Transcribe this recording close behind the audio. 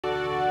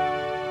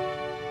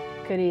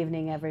Good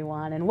evening,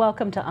 everyone, and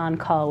welcome to On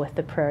Call with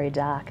the Prairie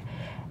Doc.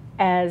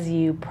 As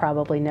you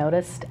probably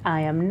noticed,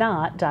 I am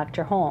not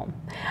Dr. Holm.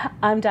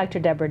 I'm Dr.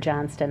 Debra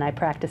Johnston. I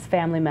practice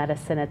family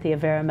medicine at the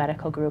Avera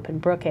Medical Group in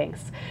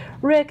Brookings.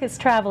 Rick is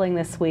traveling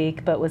this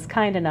week, but was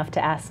kind enough to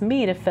ask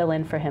me to fill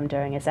in for him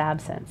during his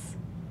absence.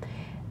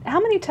 How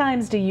many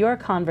times do your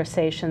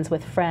conversations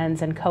with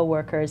friends and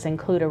coworkers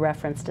include a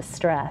reference to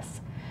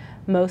stress?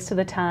 Most of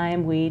the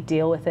time, we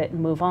deal with it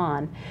and move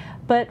on.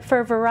 But for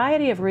a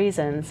variety of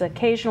reasons,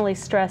 occasionally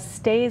stress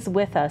stays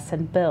with us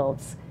and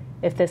builds.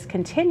 If this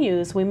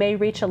continues, we may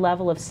reach a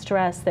level of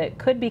stress that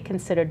could be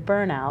considered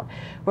burnout,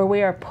 where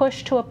we are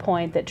pushed to a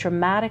point that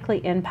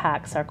dramatically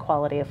impacts our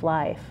quality of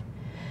life.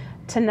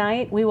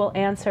 Tonight, we will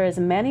answer as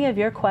many of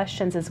your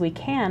questions as we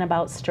can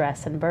about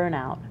stress and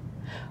burnout.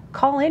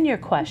 Call in your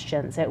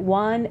questions at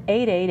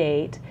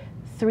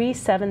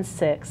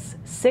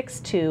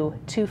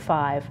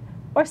 1-888-376-6225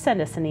 or send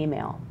us an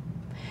email.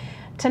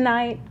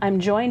 Tonight, I'm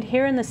joined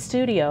here in the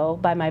studio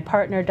by my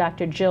partner,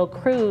 Dr. Jill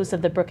Kruse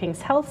of the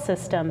Brookings Health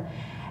System,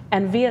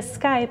 and via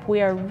Skype,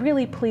 we are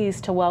really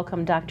pleased to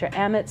welcome Dr.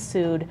 Amit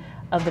Sood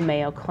of the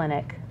Mayo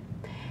Clinic.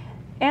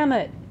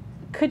 Amit,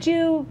 could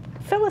you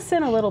fill us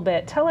in a little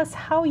bit? Tell us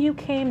how you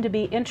came to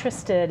be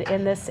interested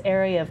in this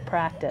area of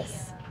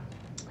practice.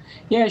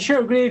 Yeah,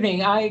 sure. Good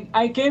evening.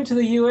 I came to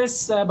the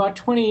U.S. About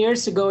 20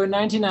 years ago in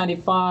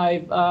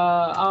 1995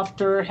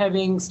 after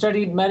having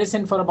studied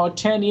medicine for about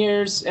 10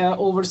 years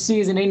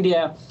overseas in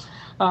India.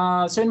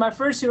 So in my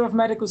first year of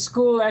medical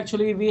school,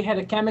 actually, we had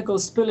a chemical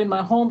spill in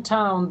my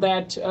hometown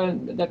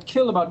that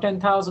killed about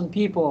 10,000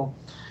 people.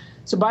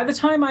 So by the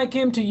time I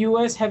came to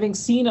U.S., having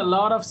seen a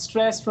lot of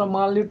stress from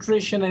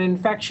malnutrition and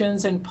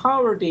infections and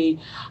poverty,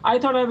 I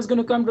thought I was going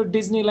to come to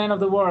Disneyland of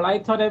the world. I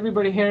thought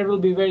everybody here will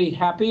be very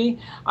happy.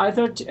 I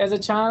thought as a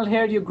child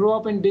here, you grow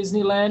up in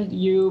Disneyland,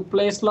 you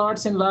play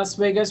slots in Las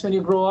Vegas when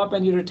you grow up,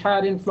 and you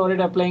retire in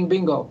Florida playing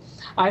bingo.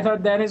 I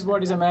thought that is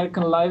what is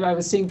American life. I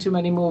was seeing too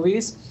many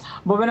movies.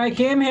 But when I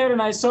came here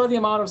and I saw the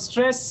amount of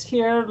stress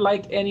here,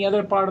 like any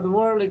other part of the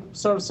world, it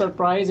sort of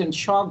surprised and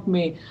shocked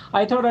me.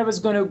 I thought I was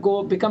going to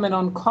go become an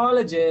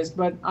oncologist,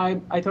 but I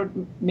thought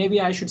maybe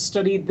I should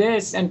study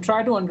this and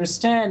try to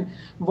understand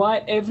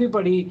why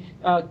everybody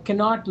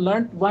cannot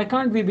learn. Why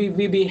can't we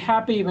be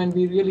happy when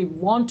we really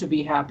want to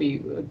be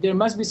happy? There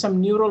must be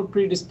some neural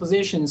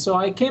predisposition. So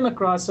I came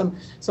across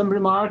some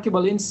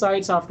remarkable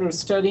insights after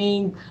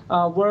studying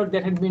work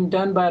that had been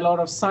done by a lot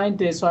of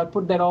scientists. So I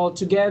put that all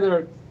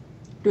together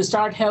to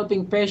start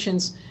helping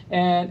patients,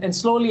 and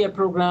slowly a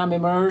program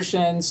emerged,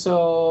 and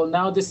so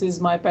now this is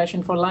my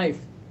passion for life.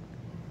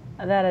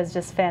 That is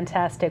just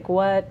fantastic.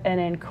 What an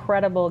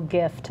incredible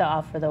gift to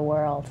offer the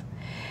world.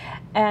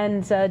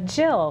 And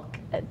Jill,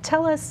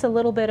 tell us a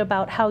little bit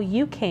about how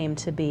you came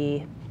to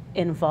be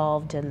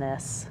involved in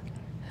this.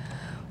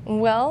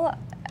 Well,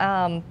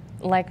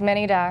 like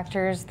many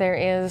doctors, there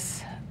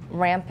is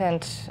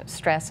rampant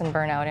stress and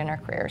burnout in our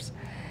careers.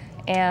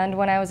 And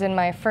when I was in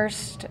my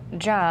first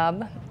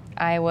job,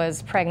 I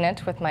was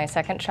pregnant with my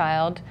second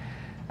child,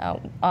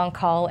 on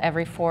call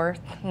every fourth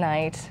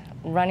night,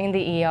 running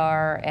the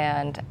ER,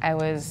 and I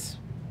was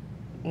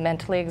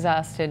mentally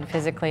exhausted,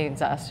 physically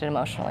exhausted,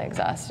 emotionally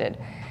exhausted.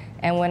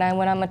 And when I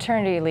went on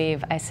maternity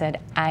leave, I said,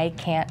 I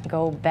can't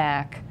go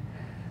back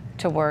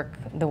to work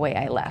the way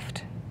I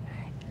left.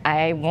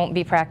 I won't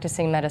be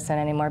practicing medicine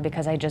anymore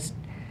because I just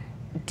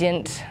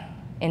didn't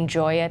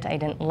enjoy it. I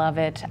didn't love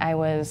it. I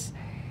was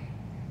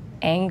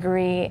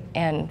angry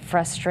and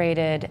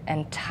frustrated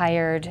and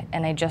tired,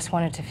 and I just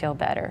wanted to feel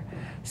better.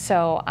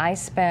 So I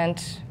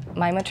spent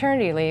my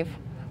maternity leave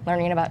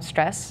learning about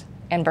stress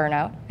and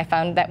burnout. I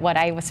found that what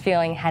I was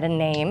feeling had a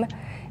name,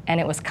 and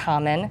it was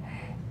common,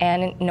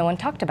 and no one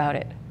talked about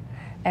it.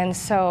 And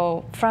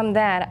so from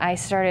that, I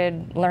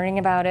started learning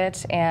about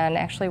it and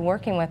actually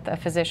working with a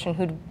physician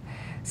who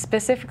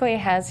specifically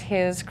has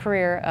his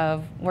career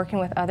of working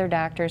with other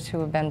doctors who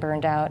have been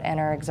burned out and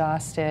are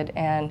exhausted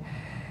and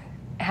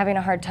having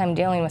a hard time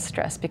dealing with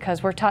stress,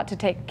 because we're taught to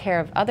take care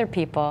of other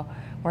people.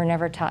 We're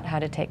never taught how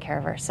to take care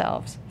of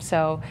ourselves.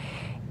 So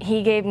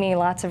he gave me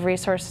lots of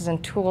resources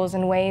and tools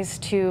and ways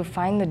to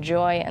find the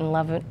joy and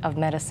love of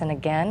medicine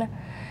again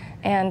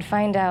and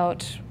find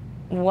out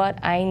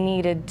what I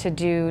needed to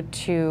do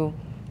to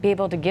be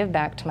able to give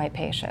back to my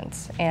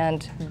patients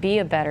and be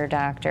a better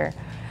doctor.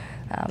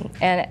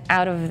 And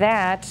out of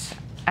that,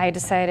 I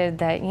decided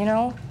that, you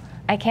know,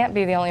 I can't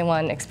be the only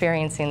one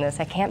experiencing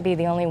this. I can't be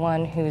the only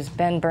one who's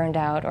been burned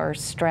out or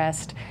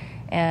stressed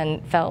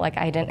and felt like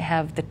I didn't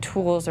have the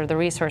tools or the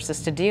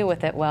resources to deal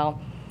with it well.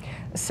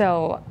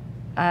 So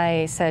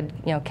I said,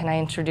 you know, can I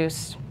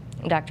introduce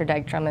Dr.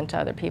 Dyke Drummond to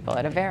other people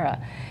at Avera?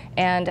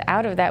 And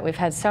out of that, we've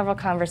had several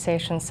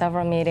conversations,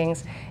 several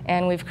meetings,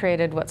 and we've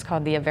created what's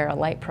called the Avera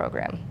Light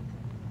program,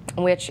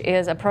 which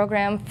is a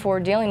program for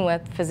dealing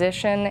with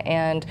physician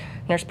and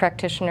nurse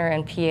practitioner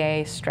and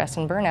PA stress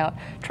and burnout,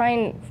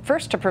 trying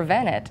first to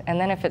prevent it, and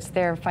then if it's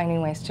there,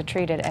 finding ways to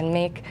treat it and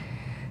make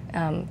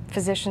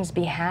physicians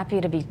be happy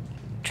to be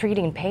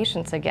treating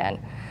patients again.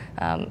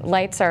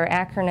 LIGHT's our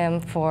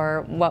acronym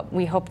for what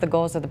we hope the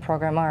goals of the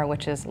program are,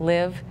 which is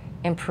live,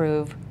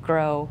 improve,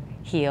 grow,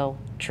 heal,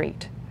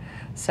 treat.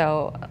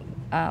 So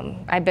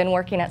I've been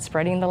working at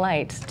spreading the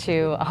light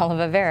to all of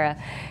Avera,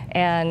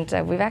 and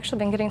we've actually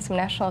been getting some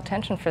national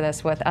attention for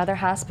this, with other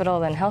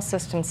hospitals and health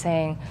systems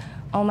saying,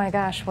 oh my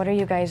gosh, what are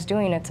you guys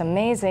doing? It's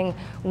amazing.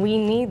 We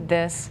need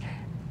this.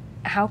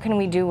 How can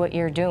we do what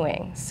you're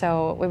doing?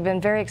 So we've been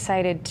very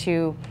excited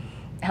to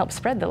help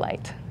spread the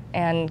light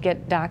and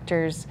get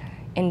doctors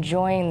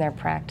enjoying their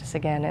practice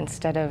again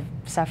instead of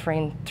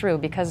suffering through,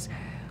 because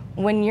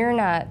when you're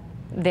not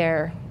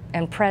there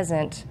and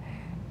present,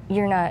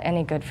 you're not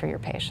any good for your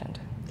patient.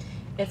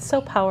 It's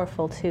so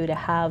powerful, too, to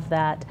have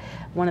that.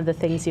 One of the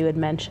things you had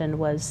mentioned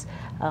was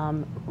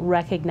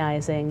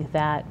recognizing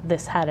that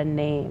this had a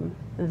name,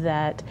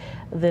 that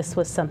this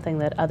was something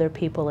that other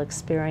people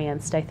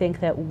experienced. I think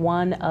that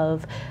one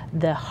of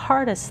the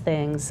hardest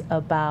things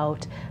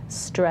about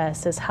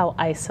stress is how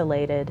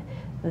isolated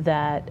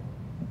that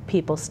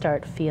people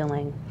start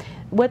feeling.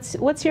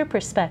 What's your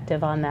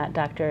perspective on that,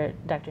 Dr.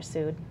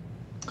 Sood?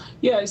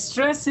 Yeah,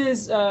 stress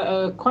is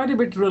quite a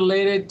bit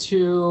related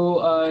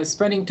to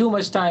spending too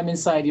much time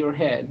inside your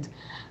head.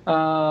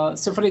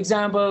 So for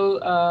example,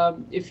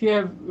 if you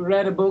have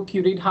read a book,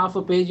 you read half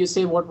a page, you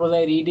say, what was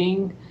I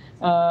reading?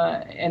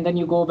 And then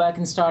you go back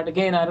and start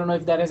again. I don't know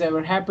if that has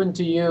ever happened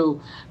to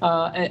you.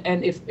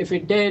 And if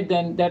it did,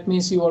 then that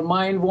means you were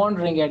mind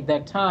wandering at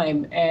that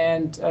time.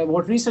 And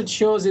what research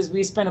shows is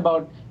we spend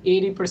about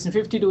 80%,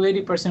 50 to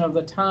 80% of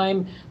the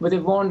time with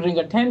a wandering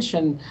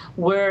attention,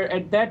 where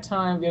at that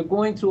time we are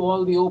going through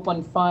all the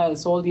open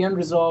files, all the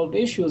unresolved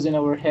issues in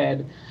our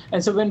head.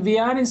 And so when we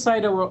are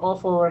inside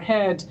of our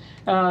head,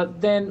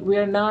 then we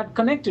are not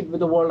connected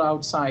with the world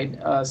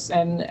outside us.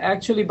 And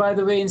actually, by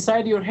the way,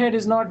 inside your head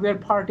is not where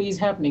parties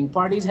happening.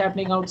 Parties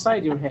happening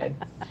outside your head.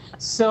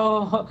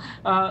 So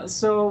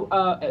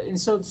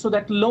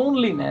that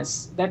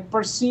loneliness, that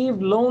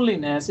perceived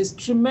loneliness, is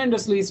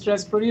tremendously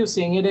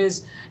stress-producing. It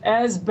is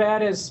as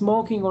bad as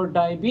smoking or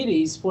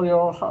diabetes for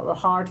your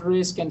heart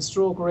risk and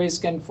stroke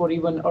risk, and for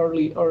even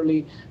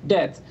early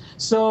death.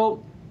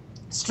 So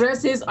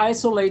stress is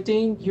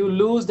isolating. You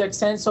lose that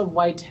sense of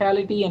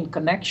vitality and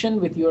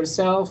connection with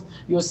yourself.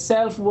 Your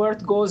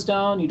self-worth goes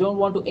down. You don't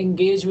want to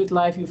engage with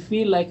life. You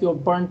feel like you're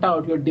burnt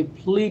out, you're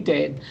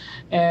depleted.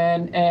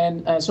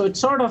 And so it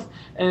sort of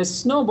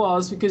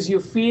snowballs, because you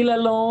feel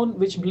alone,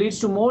 which leads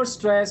to more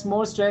stress.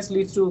 More stress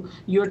leads to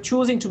you're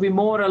choosing to be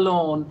more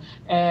alone.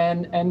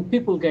 And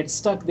people get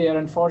stuck there,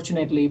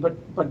 unfortunately.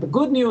 But the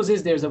good news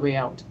is there's a way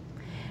out.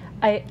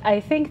 I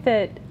think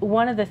that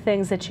one of the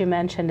things that you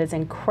mentioned is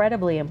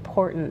incredibly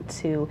important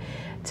to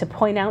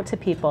point out to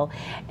people,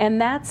 and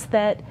that's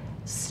that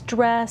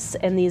stress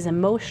and these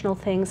emotional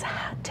things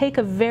take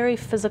a very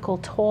physical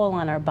toll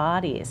on our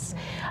bodies.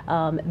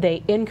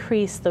 They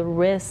increase the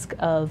risk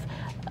of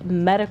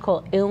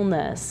medical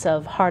illness,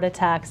 of heart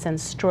attacks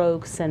and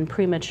strokes and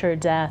premature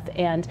death.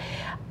 And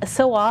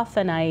so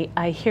often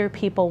I hear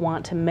people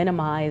want to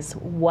minimize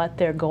what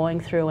they're going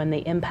through and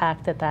the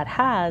impact that that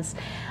has.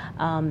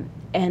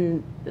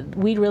 And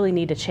we really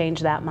need to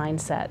change that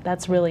mindset.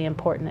 That's really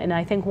important. And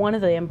I think one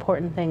of the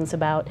important things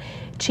about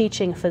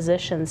teaching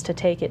physicians to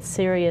take it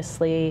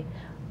seriously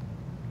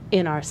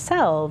in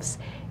ourselves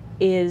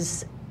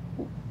is,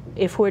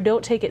 if we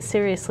don't take it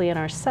seriously in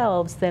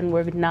ourselves, then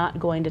we're not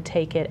going to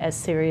take it as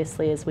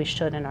seriously as we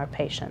should in our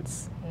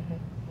patients. Mm-hmm.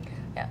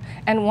 Yeah.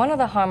 And one of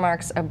the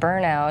hallmarks of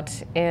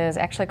burnout is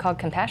actually called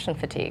compassion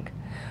fatigue,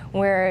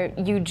 where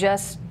you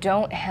just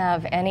don't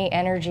have any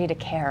energy to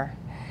care.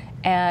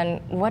 And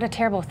what a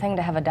terrible thing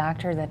to have a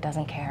doctor that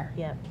doesn't care.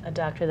 Yeah, a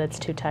doctor that's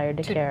too tired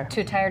to care.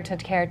 Too tired to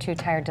care, too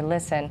tired to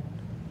listen.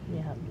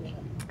 Yeah.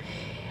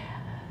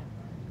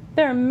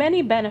 There are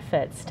many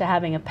benefits to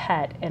having a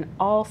pet in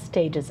all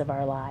stages of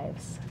our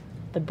lives.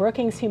 The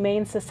Brookings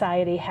Humane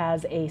Society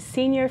has a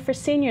Senior for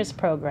Seniors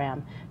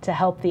program to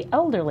help the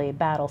elderly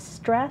battle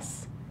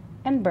stress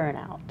and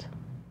burnout.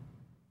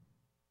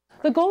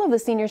 The goal of the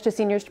Seniors to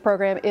Seniors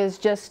program is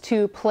just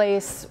to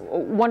place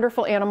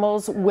wonderful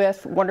animals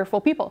with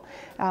wonderful people.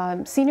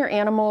 Senior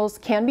animals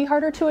can be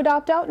harder to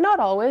adopt out, not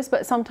always,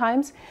 but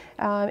sometimes,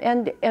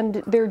 and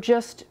they're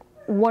just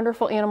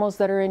wonderful animals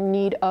that are in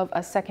need of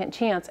a second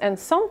chance. And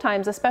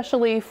sometimes,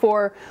 especially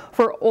for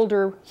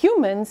older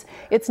humans,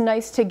 it's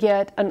nice to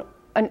get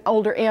an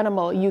older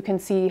animal. You can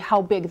see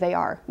how big they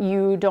are.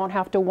 You don't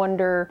have to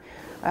wonder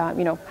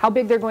how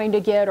big they're going to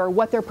get or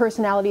what their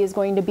personality is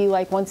going to be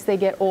like once they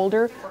get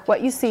older.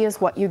 What you see is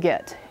what you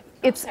get.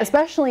 It's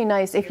especially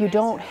nice if you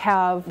don't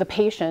have the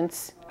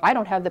patience. I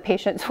don't have the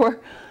patience for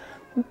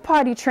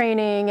potty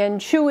training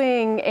and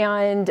chewing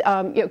and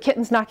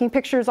kittens knocking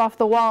pictures off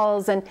the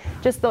walls, and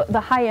just the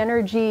high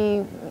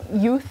energy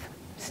youth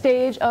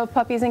stage of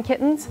puppies and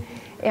kittens.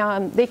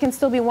 They can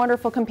still be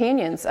wonderful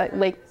companions.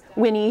 Like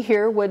Winnie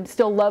here would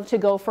still love to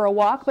go for a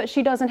walk, but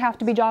she doesn't have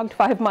to be jogged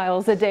 5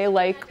 miles a day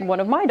like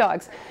one of my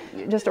dogs.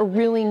 Just a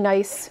really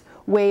nice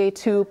way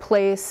to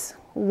place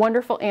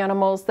wonderful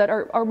animals that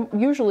are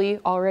usually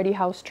already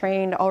house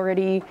trained,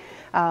 already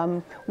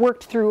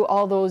worked through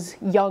all those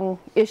young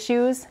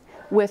issues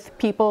with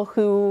people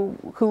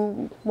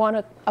who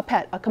want a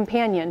pet, a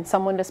companion,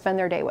 someone to spend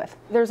their day with.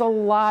 There's a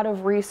lot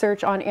of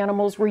research on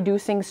animals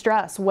reducing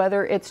stress,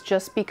 whether it's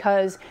just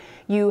because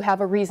you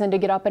have a reason to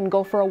get up and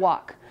go for a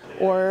walk,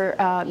 or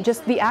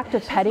just the act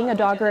of petting a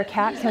dog or a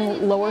cat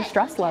can lower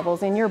stress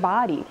levels in your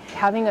body.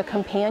 Having a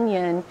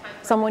companion,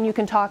 someone you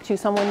can talk to,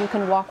 someone you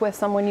can walk with,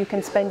 someone you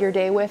can spend your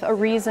day with, a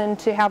reason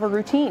to have a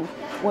routine.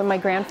 When my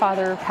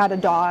grandfather had a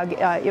dog,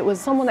 it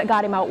was someone that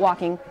got him out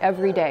walking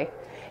every day.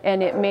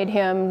 And it made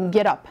him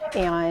get up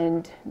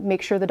and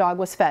make sure the dog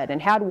was fed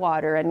and had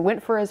water and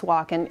went for his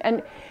walk,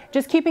 and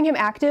just keeping him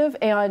active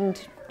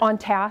and on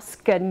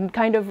task and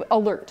kind of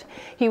alert.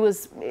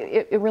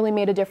 It really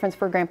made a difference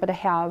for Grandpa to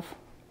have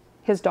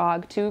his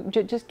dog to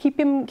just keep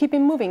him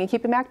moving and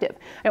keep him active.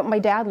 My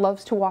dad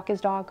loves to walk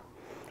his dog.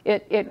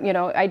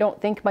 I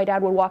don't think my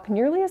dad would walk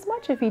nearly as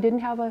much if he didn't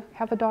have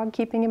a dog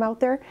keeping him out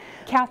there.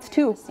 Cats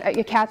too.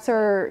 Cats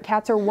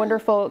are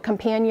wonderful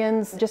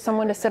companions. Just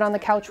someone to sit on the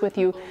couch with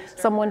you,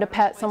 someone to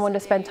pet, someone to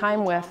spend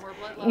time with.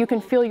 You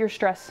can feel your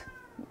stress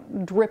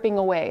dripping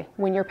away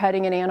when you're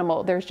petting an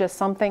animal. There's just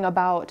something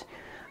about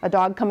a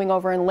dog coming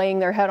over and laying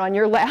their head on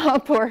your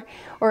lap, or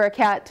a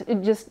cat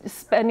just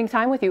spending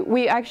time with you.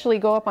 We actually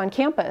go up on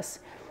campus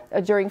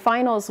during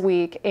finals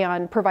week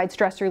and provide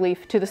stress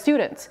relief to the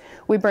students.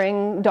 We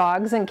bring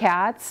dogs and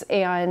cats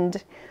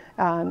and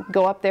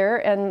go up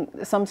there, and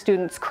some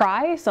students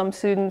cry, some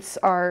students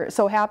are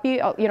so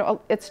happy.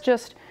 It's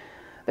just,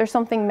 there's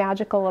something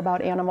magical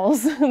about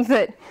animals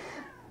that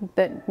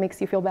makes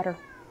you feel better.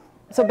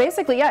 So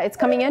basically, yeah, it's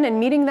coming in and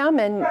meeting them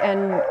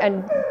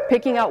and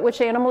picking out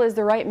which animal is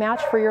the right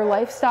match for your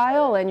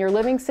lifestyle and your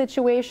living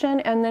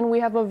situation, and then we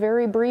have a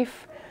very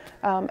brief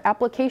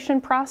application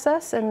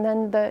process, and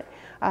then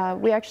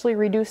we actually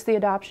reduce the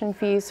adoption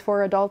fees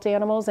for adult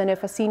animals, and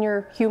if a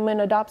senior human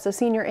adopts a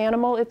senior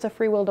animal, it's a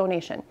free will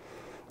donation.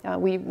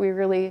 We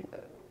really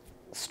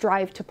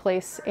strive to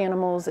place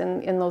animals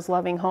in those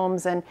loving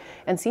homes, and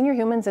senior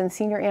humans and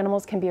senior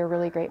animals can be a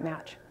really great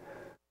match.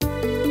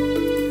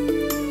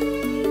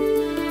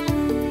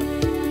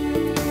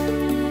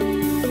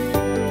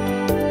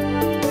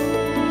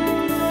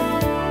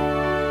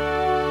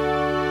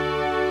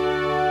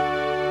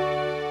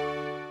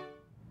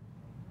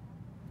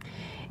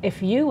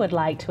 If you would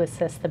like to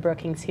assist the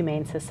Brookings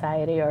Humane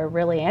Society, or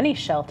really any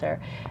shelter,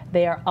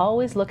 they are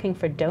always looking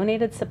for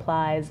donated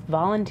supplies,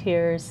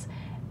 volunteers,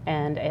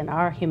 and in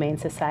our Humane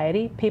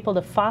Society, people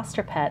to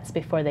foster pets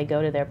before they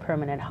go to their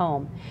permanent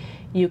home.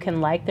 You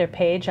can like their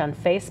page on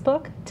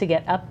Facebook to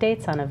get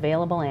updates on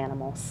available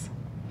animals.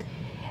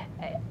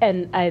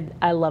 And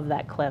I love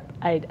that clip.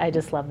 I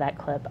just love that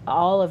clip.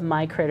 All of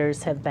my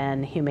critters have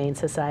been Humane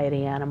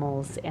Society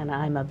animals, and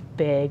I'm a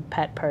big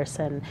pet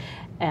person.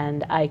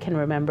 And I can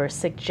remember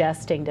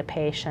suggesting to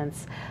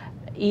patients,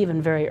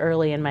 even very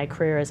early in my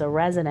career as a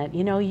resident,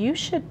 you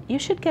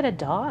should get a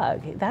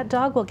dog. That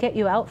dog will get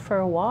you out for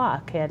a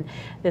walk. And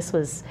this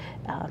was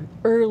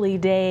early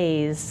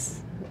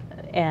days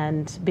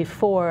and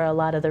before a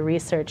lot of the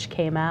research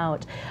came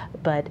out,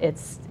 but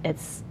it's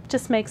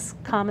just makes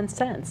common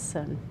sense,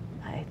 and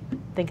I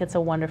think it's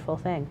a wonderful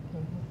thing.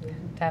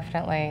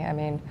 Definitely. I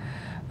mean,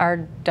 our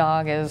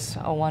dog is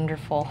a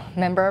wonderful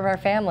member of our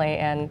family,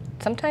 and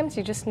sometimes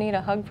you just need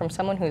a hug from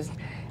someone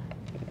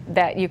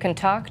that you can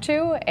talk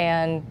to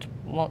and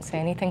won't say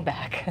anything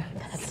back.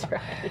 That's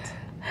right.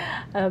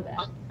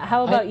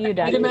 How about you,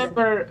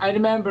 Doctor? I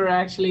remember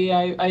actually,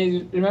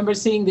 I remember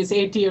seeing this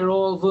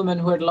 80-year-old woman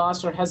who had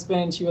lost her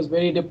husband. She was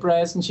very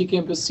depressed, and she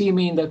came to see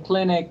me in the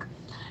clinic.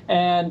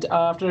 And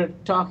after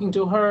talking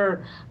to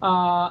her,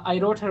 I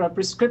wrote her a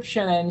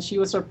prescription, and she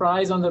was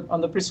surprised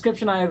on the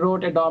prescription I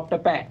wrote, adopt a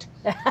pet.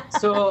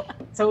 So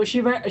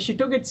she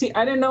took it.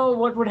 I didn't know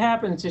what would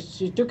happen. So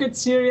she took it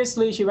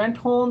seriously. She went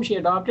home. She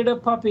adopted a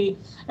puppy.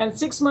 And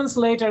 6 months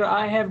later,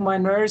 I have my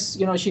nurse.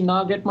 She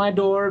knocked at my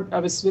door. I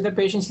was with a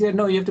patient. She said,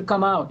 "No, you have to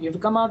come out. You have to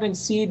come out and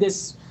see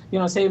this.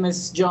 Say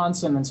Miss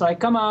Johnson." And so I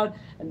come out,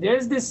 and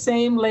there's this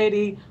same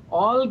lady,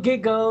 all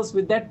giggles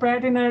with that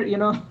pet in her,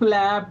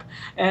 lap.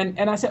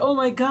 And I said, "Oh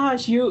my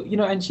gosh,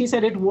 and she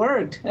said it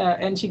worked.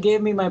 And she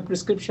gave me my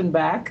prescription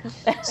back.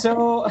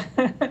 So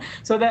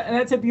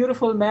that's a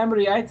beautiful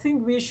memory. I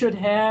think we should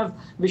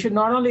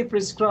not only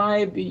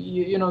prescribe,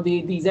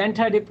 these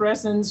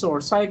antidepressants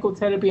or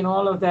psychotherapy and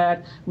all of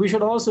that, we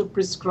should also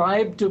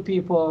prescribe to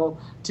people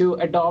to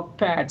adopt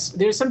pets.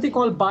 There's something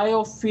called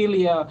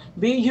biophilia.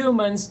 We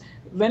humans,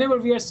 whenever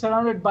we are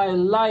surrounded by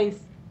life,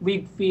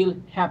 we feel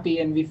happy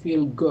and we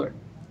feel good.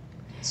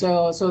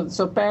 So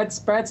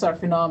pets are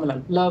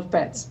phenomenal. Love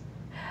pets.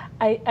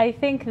 I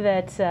think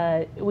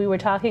that we were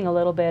talking a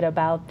little bit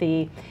about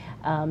the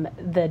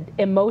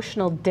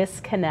emotional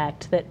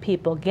disconnect that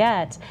people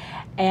get,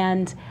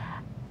 and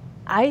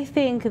I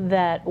think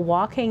that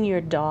walking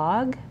your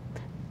dog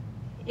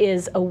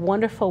is a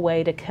wonderful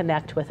way to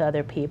connect with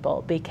other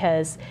people,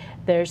 because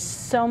there's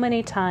so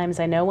many times,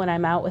 I know when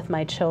I'm out with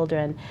my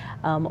children,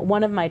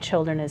 one of my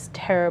children is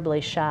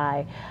terribly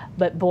shy,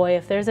 but boy,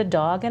 if there's a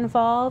dog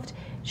involved,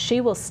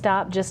 she will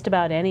stop just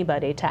about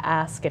anybody to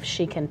ask if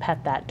she can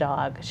pet that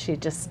dog. She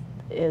just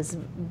is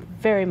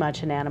very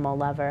much an animal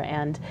lover,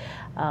 and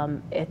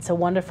it's a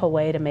wonderful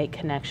way to make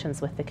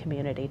connections with the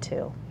community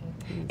too.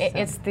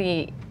 It's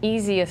the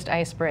easiest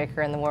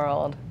icebreaker in the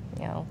world,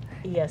 you know.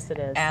 Yes, it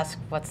is. Ask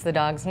what's the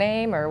dog's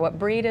name or what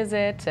breed is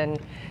it, and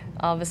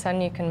all of a sudden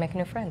you can make a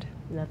new friend.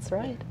 That's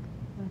right.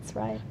 That's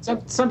right.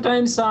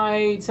 Sometimes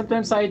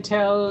I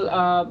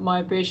tell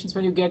my patients,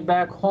 when you get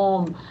back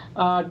home,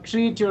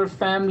 treat your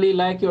family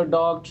like your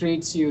dog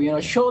treats you. You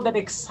know, show that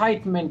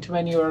excitement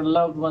when your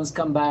loved ones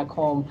come back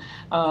home,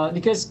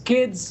 because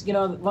kids, you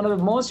know, one of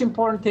the most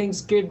important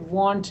things kids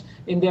want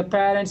in their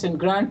parents and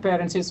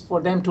grandparents is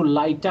for them to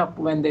light up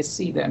when they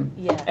see them.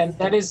 Yes. And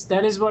that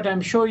is what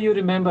I'm sure you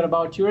remember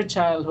about your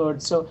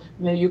childhood. So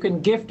you know, you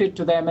can gift it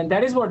to them, and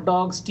that is what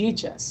dogs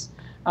teach us.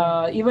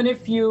 Even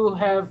if you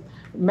have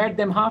met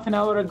them half an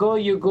hour ago,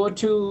 you go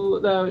to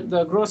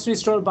the grocery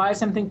store, buy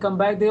something, come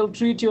back, they'll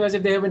treat you as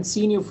if they haven't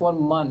seen you for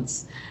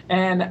months.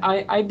 And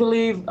I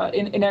believe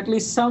in at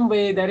least some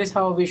way that is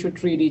how we should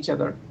treat each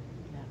other.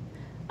 Yeah.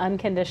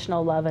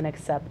 Unconditional love and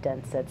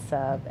acceptance,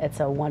 it's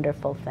a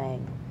wonderful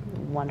thing,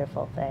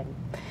 wonderful thing.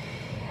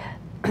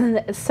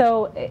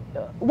 So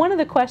one of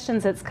the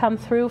questions that's come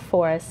through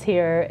for us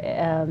here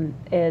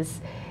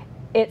is,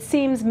 it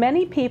seems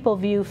many people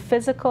view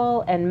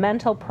physical and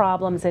mental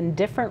problems in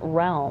different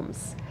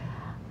realms.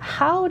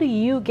 How do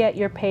you get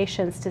your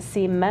patients to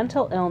see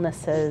mental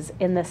illnesses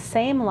in the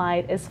same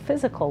light as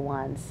physical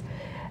ones?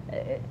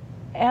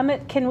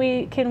 Amit, can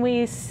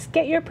we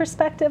get your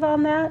perspective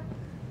on that?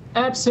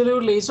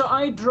 Absolutely. So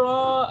I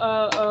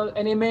draw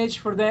an image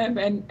for them,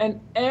 and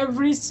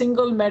every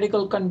single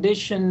medical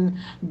condition,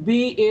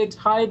 be it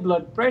high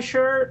blood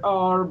pressure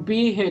or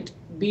be it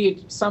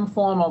some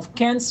form of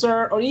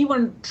cancer or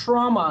even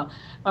trauma,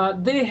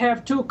 they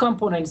have two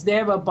components. They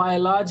have a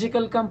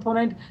biological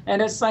component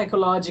and a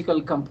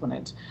psychological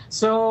component.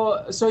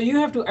 So you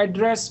have to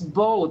address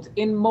both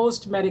in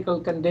most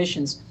medical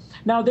conditions.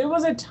 Now, there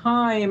was a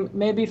time,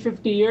 maybe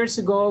 50 years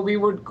ago, we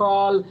would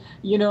call,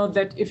 you know,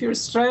 that if you're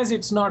stressed,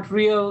 it's not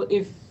real.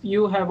 If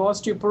you have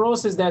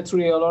osteoporosis, that's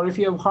real. Or if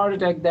you have heart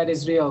attack, that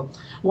is real.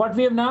 What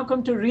we have now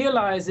come to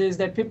realize is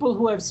that people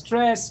who have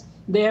stress,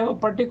 they have a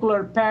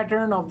particular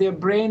pattern of their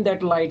brain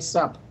that lights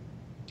up.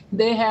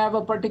 They have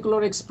a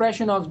particular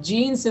expression of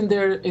genes in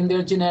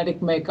their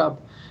genetic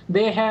makeup.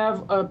 They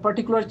have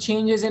particular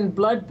changes in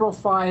blood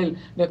profile,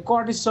 their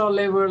cortisol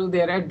level,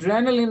 their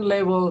adrenaline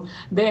level.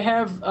 They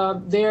have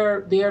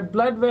their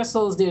blood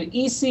vessels, their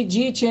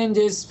ECG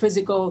changes,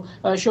 physical,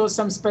 shows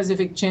some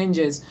specific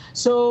changes.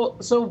 So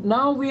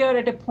now we are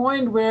at a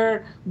point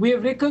where we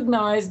have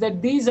recognized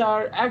that these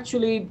are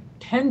actually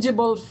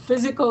tangible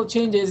physical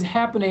changes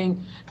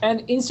happening.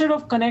 And instead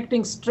of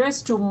connecting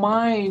stress to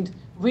mind,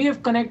 we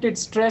have connected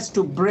stress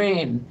to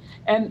brain.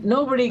 And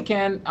nobody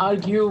can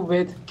argue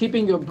with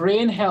keeping your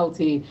brain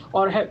healthy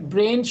or have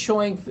brain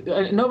showing,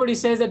 nobody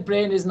says that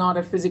brain is not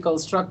a physical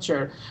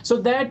structure. So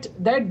that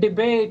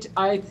debate,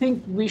 I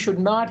think we should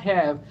not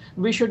have.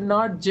 We should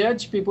not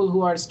judge people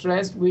who are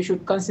stressed. We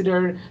should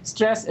consider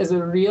stress as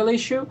a real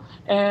issue,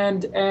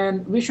 and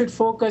we should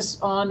focus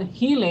on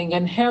healing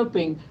and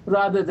helping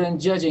rather than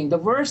judging. The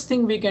worst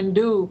thing we can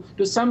do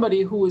to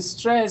somebody who is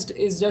stressed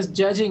is just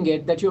judging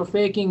it, that you're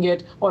faking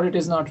it or it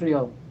is not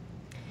real.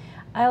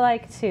 I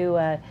like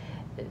to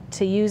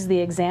use the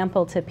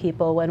example to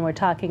people when we're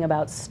talking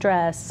about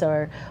stress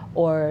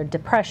or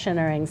depression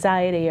or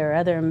anxiety or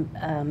other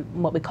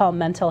what we call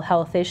mental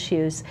health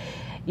issues.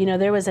 You know,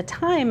 there was a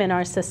time in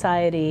our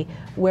society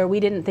where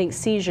we didn't think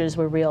seizures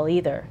were real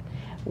either,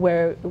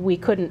 where we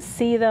couldn't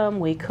see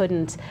them, we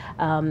couldn't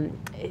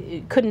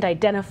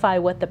identify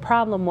what the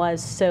problem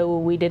was, so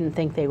we didn't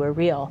think they were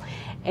real.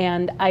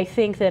 And I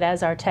think that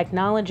as our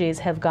technologies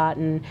have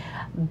gotten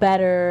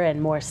better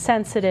and more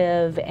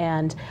sensitive,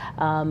 and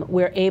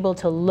we're able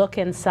to look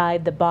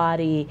inside the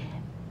body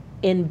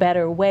in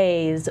better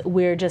ways,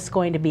 we're just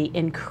going to be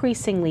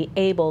increasingly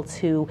able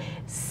to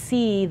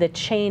see the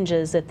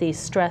changes that these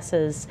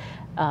stresses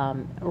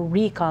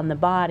wreak on the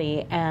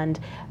body, and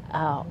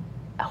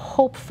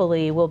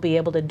hopefully we'll be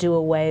able to do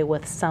away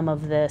with some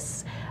of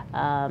this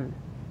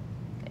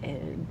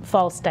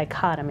false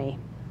dichotomy.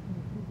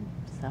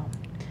 So,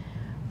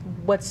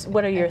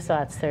 what are your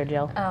thoughts there,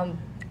 Jill?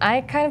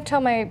 I kind of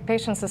tell my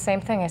patients the same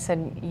thing. I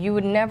said, you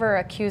would never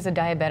accuse a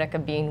diabetic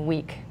of being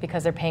weak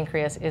because their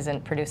pancreas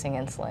isn't producing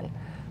insulin.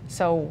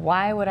 So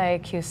why would I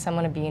accuse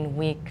someone of being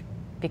weak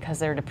because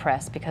they're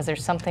depressed, because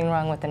there's something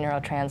wrong with the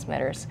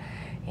neurotransmitters?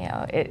 You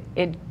know,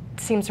 it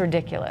seems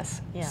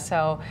ridiculous. Yeah.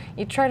 So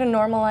you try to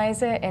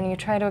normalize it, and you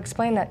try to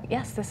explain that,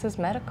 yes, this is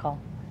medical,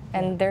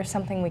 and there's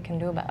something we can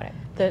do about it.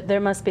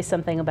 There must be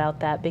something about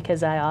that,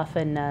 because I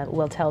often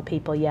will tell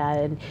people, yeah,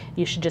 and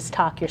you should just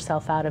talk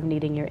yourself out of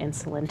needing your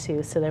insulin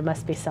too. So there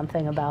must be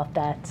something about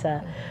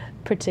that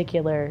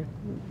particular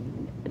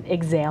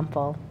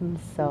example.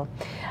 So,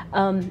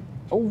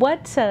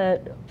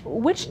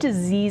 which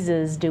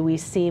diseases do we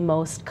see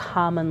most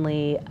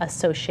commonly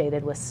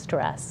associated with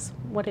stress?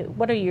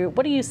 What do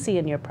you see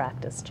in your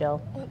practice,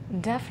 Jill?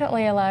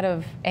 Definitely a lot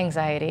of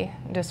anxiety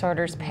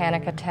disorders,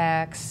 panic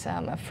attacks,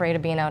 afraid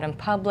of being out in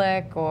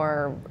public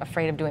or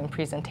afraid of doing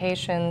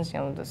presentations,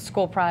 the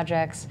school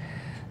projects.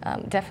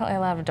 Definitely a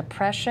lot of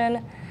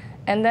depression.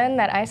 And then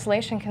that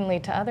isolation can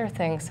lead to other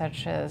things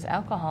such as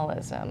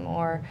alcoholism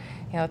or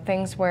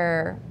things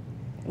where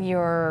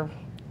you're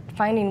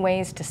finding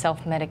ways to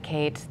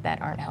self-medicate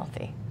that aren't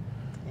healthy.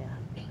 Yeah,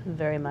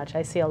 very much.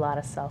 I see a lot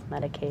of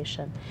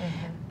self-medication.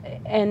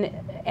 And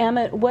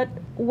Amit,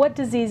 what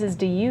diseases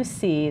do you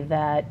see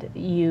that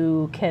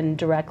you can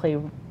directly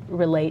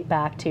relate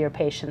back to your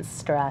patient's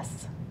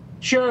stress?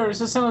 Sure.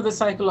 So some of the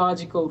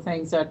psychological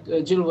things that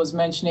Jill was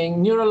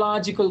mentioning,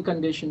 neurological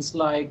conditions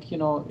like,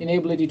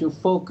 inability to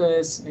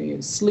focus,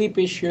 sleep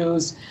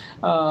issues.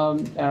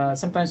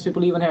 Sometimes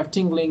people even have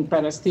tingling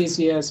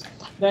paresthesias.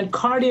 Then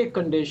cardiac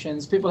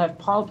conditions. People have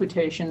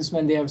palpitations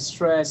when they have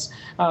stress.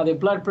 Their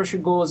blood pressure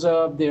goes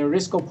up. Their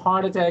risk of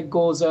heart attack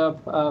goes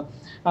up.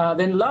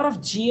 Then a lot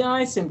of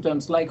GI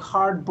symptoms like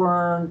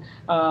heartburn,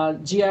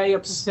 GI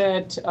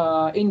upset,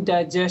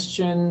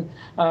 indigestion,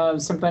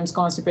 sometimes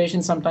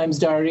constipation, sometimes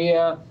diarrhea.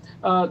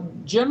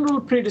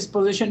 General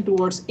predisposition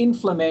towards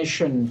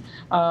inflammation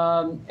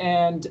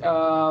and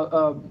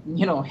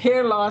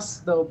hair loss.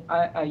 Though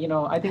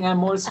I think I'm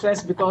more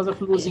stressed because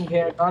of losing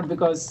hair, not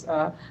because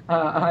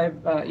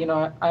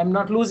I'm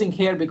not losing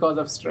hair because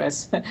of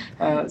stress.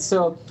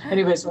 So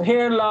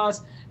hair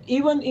loss.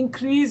 Even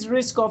increased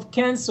risk of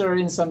cancer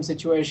in some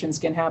situations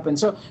can happen.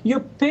 So you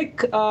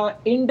pick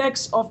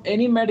index of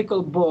any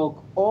medical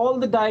book, all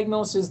the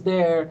diagnoses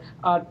there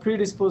are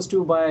predisposed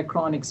to by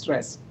chronic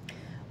stress.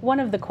 One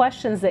of the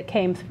questions that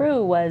came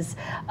through was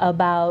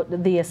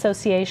about the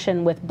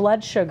association with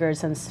blood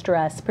sugars and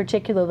stress,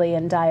 particularly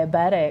in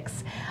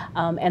diabetics.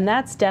 And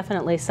that's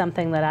definitely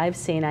something that I've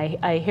seen.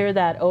 I hear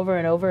that over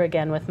and over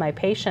again with my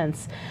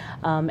patients.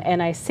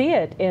 And I see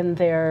it in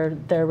their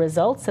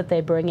results that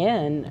they bring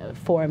in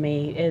for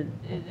me.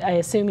 I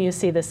assume you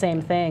see the same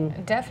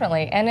thing.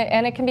 Definitely,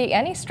 and it can be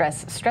any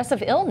stress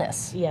of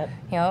illness. Yep.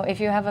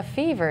 If you have a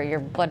fever, your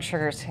blood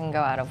sugars can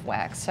go out of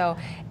whack. So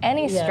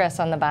any stress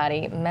on the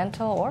body,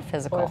 mental or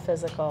physical. Or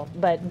physical,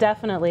 but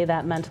definitely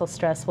that mental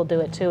stress will do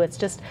it too. It's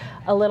just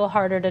a little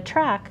harder to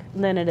track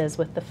than it is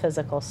with the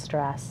physical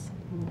stress.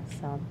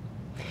 So.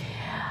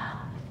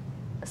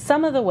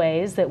 Some of the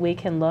ways that we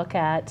can look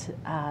at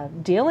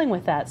dealing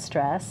with that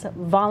stress,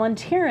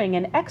 volunteering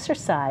and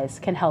exercise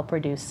can help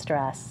reduce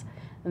stress.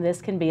 And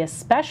this can be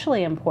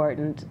especially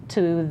important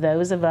to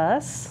those of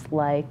us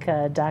like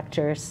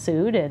Dr.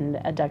 Sood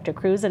and Dr.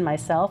 Kruse and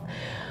myself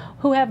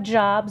who have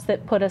jobs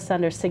that put us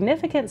under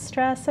significant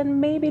stress and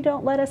maybe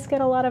don't let us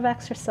get a lot of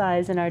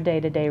exercise in our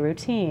day-to-day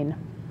routine.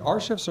 Our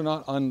shifts are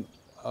not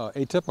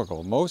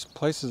atypical. Most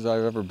places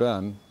I've ever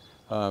been,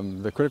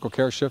 the critical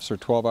care shifts are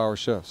 12-hour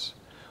shifts.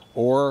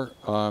 Or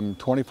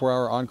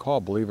 24-hour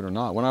on-call, believe it or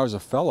not. When I was a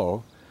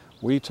fellow,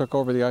 we took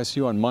over the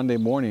ICU on Monday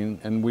morning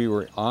and we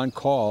were on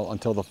call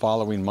until the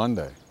following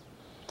Monday.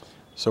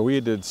 So we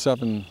did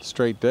 7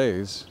 straight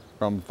days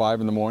from 5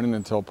 in the morning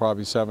until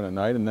probably 7 at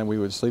night, and then we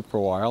would sleep for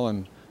a while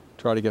and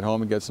try to get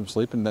home and get some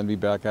sleep and then be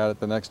back at it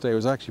the next day. It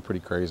was actually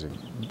pretty crazy.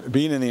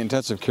 Being in the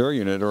intensive care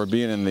unit or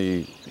being in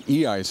the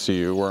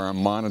EICU where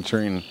I'm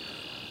monitoring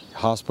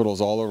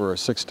hospitals all over a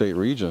 6-state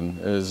region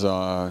is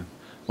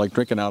like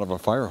drinking out of a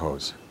fire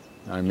hose.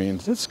 I mean,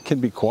 this can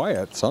be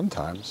quiet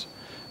sometimes,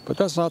 but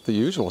that's not the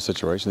usual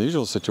situation. The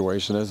usual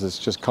situation is it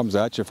just comes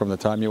at you from the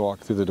time you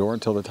walk through the door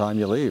until the time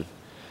you leave.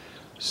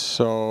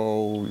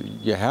 So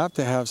you have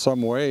to have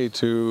some way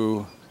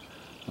to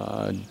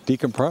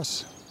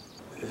decompress.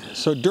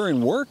 So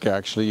during work,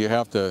 actually, you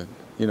have to,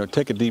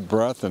 take a deep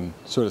breath and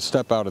sort of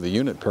step out of the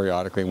unit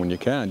periodically when you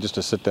can, just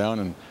to sit down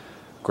and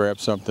grab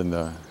something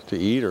to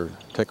eat or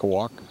take a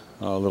walk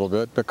a little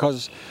bit,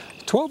 because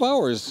 12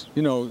 hours,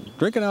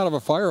 drinking out of a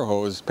fire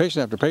hose,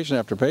 patient after patient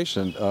after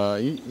patient,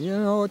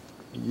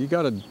 you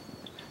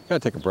gotta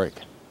take a break.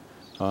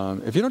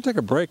 If you don't take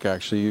a break,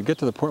 actually, you get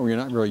to the point where you're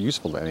not really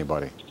useful to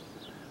anybody.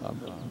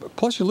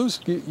 Plus, you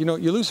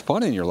lose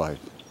fun in your life.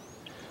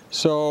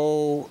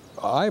 So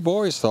I've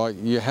always thought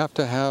you have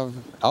to have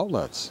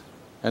outlets,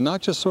 and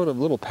not just sort of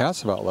little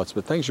passive outlets,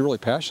 but things you're really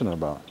passionate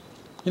about,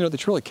 that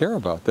you really care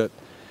about, that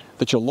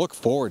you look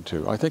forward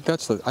to. I think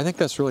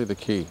that's really the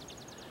key.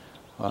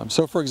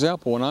 So for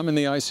example, when I'm in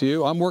the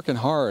ICU, I'm working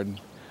hard,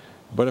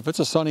 but if it's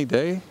a sunny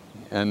day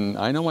and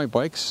I know my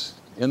bike's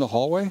in the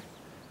hallway,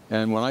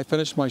 and when I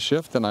finish my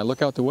shift and I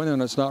look out the window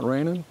and it's not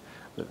raining,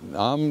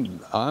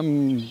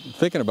 I'm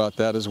thinking about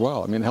that as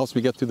well. I mean, it helps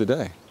me get through the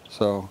day.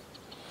 So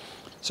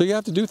you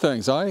have to do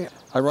things. I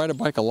ride a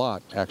bike a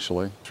lot,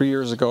 actually. 3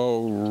 years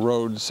ago,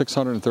 rode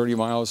 630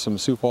 miles from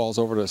Sioux Falls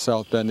over to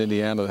South Bend,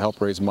 Indiana to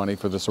help raise money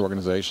for this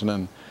organization,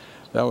 and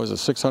that was a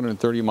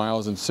 630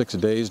 miles in 6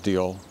 days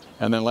deal.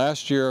 And then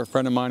last year, a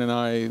friend of mine and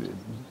I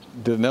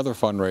did another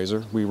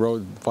fundraiser. We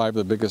rode 5 of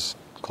the biggest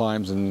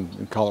climbs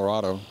in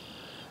Colorado.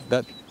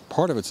 that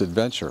part of it's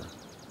adventure.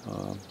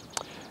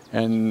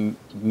 And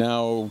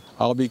now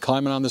I'll be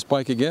climbing on this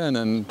bike again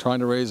and trying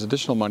to raise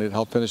additional money to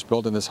help finish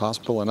building this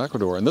hospital in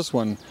Ecuador. And this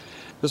one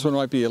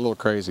might be a little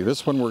crazy.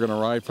 This one we're going to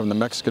ride from the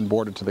Mexican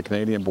border to the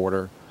Canadian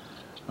border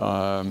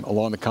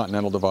along the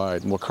Continental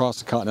Divide. And we'll cross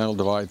the Continental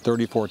Divide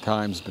 34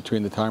 times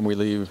between the time we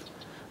leave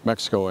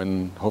Mexico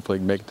and hopefully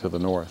make it to the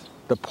north.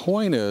 The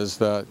point is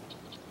that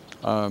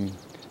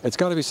it's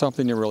got to be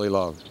something you really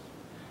love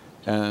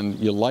and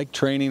you like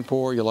training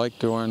for, you like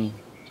doing.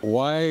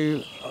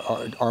 Why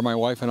are my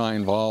wife and I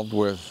involved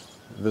with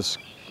this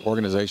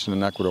organization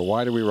in Ecuador?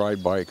 Why do we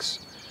ride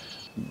bikes?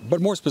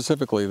 But more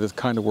specifically, this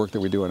kind of work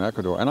that we do in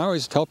Ecuador. And I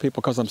always tell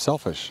people because I'm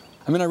selfish.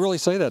 I mean, I really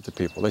say that to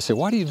people. They say,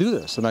 why do you do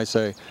this? And I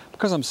say,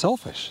 because I'm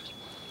selfish.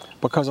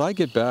 Because we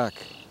get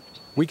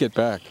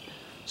back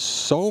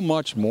so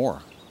much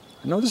more.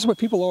 I know this is what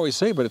people always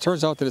say, but it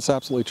turns out that it's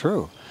absolutely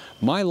true.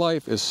 My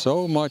life is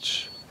so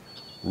much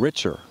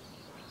richer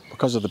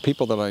because of the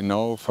people that I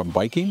know from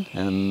biking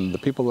and the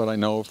people that I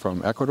know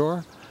from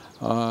Ecuador.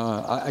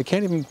 I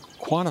can't even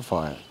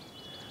quantify it.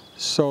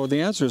 So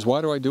the answer is,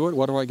 why do I do it?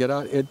 What do I get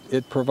out?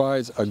 It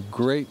provides a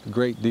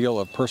great deal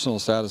of personal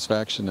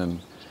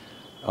satisfaction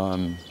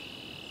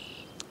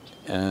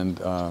and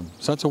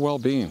sense of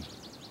well-being.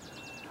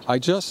 I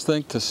just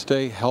think to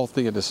stay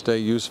healthy and to stay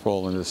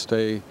useful and to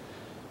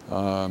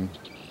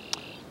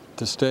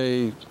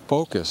stay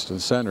focused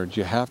and centered,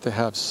 you have to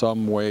have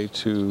some way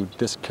to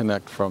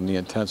disconnect from the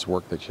intense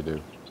work that you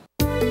do.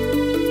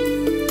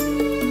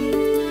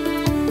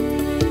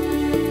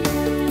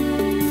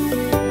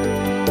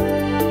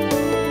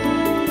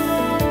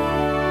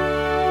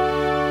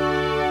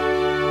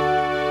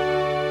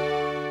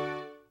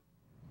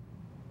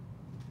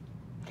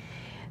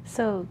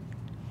 So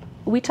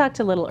we talked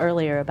a little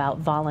earlier about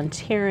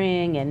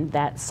volunteering and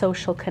that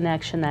social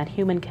connection, that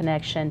human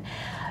connection,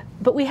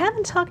 but we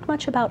haven't talked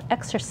much about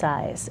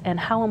exercise and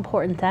how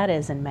important that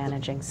is in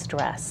managing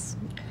stress.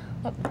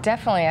 Well,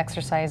 definitely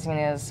exercising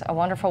is a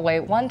wonderful way,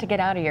 one, to get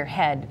out of your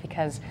head,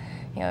 because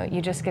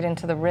you just get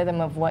into the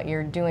rhythm of what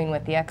you're doing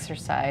with the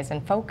exercise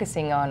and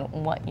focusing on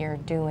what you're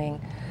doing.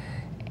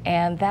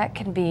 And that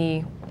can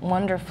be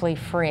wonderfully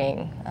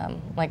freeing.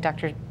 Like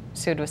Dr.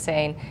 Sood was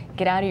saying,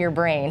 get out of your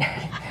brain.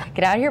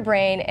 Get out of your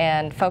brain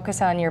and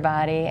focus on your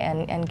body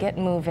and get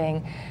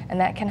moving, and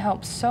that can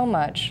help so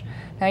much.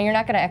 Now, you're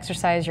not going to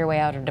exercise your way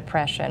out of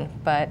depression,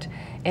 but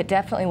it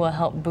definitely will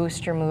help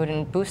boost your mood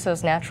and boost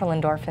those natural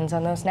endorphins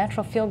and those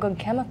natural feel-good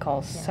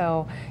chemicals. Yeah.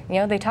 So,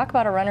 they talk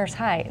about a runner's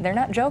high. They're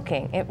not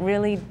joking. It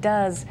really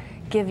does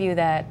give you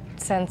that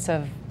sense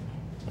of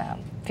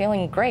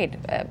feeling great.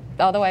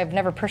 Although I've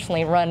never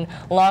personally run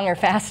long or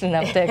fast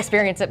enough to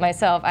experience it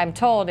myself, I'm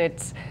told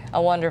it's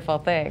a wonderful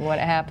thing when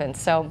it happens.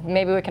 So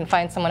maybe we can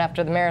find someone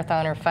after the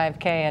marathon or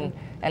 5K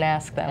and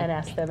ask them. And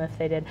ask them if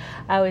they did.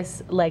 I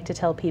always like to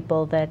tell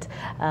people that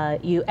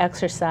you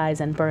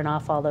exercise and burn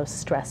off all those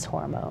stress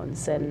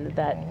hormones, and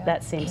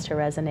that seems to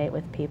resonate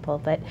with people.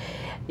 But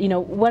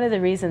one of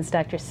the reasons,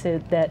 Dr.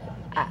 Sood, that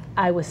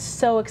I was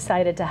so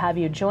excited to have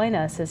you join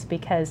us is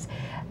because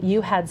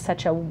you had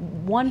such a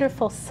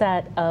wonderful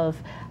set of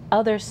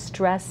other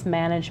stress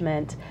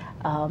management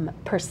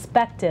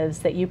perspectives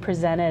that you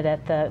presented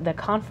at the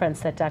conference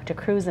that Dr.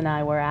 Kruse and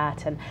I were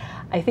at, and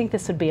I think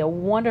this would be a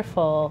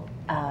wonderful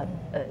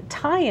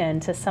tie-in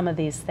to some of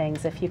these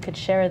things if you could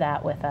share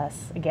that with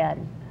us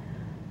again.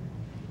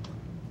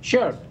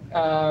 Sure.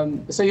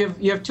 So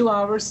you have 2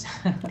 hours.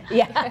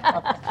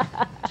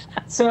 Yeah.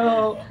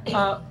 So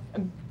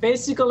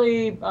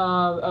basically,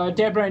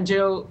 Debra and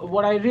Jill,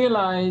 what I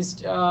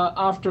realized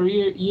after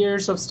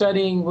years of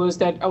studying was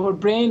that our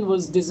brain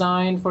was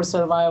designed for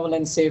survival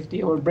and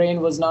safety. Our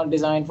brain was not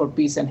designed for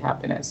peace and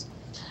happiness.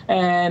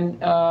 And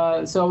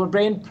so our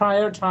brain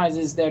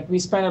prioritizes that. We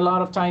spend a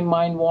lot of time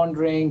mind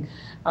wandering.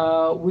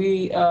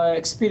 We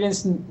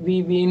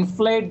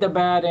inflate the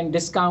bad and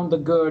discount the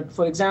good.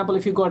 For example,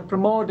 if you got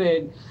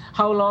promoted,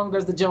 how long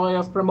does the joy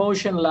of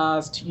promotion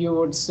last? You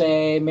would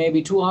say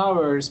maybe 2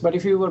 hours. But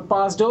if you were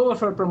passed over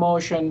for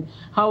promotion,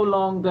 how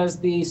long does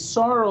the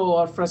sorrow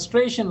or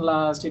frustration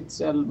last? It's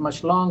a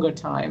much longer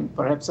time,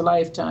 perhaps a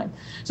lifetime.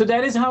 So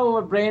that is how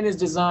our brain is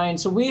designed.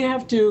 So we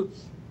have to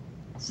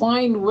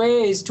find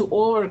ways to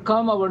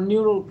overcome our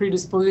neural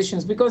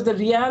predispositions, because the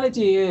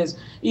reality is,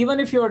 even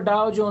if your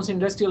Dow Jones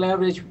Industrial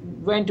Average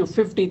went to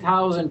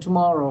 50,000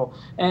 tomorrow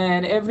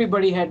and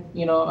everybody had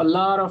a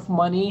lot of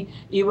money,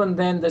 even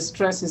then the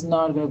stress is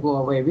not going to go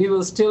away. We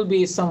will still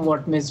be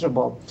somewhat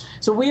miserable.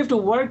 So we have to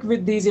work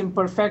with these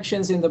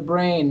imperfections in the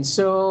brain.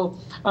 So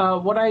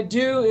what I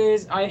do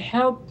is I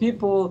help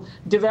people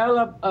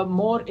develop a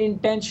more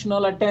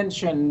intentional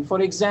attention.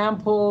 For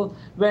example,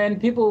 when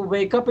people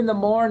wake up in the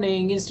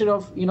morning, instead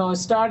of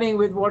starting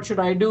with what should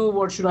I do,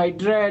 what should I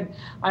dread,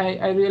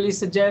 I really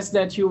suggest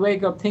that you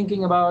wake up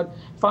thinking about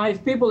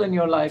 5 people in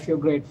your life you're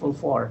grateful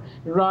for,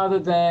 rather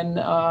than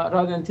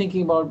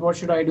thinking about what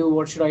should I do,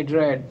 what should I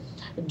dread.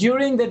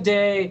 During the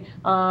day,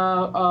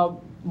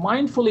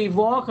 mindfully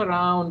walk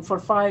around for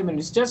 5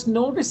 minutes, just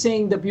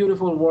noticing the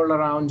beautiful world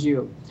around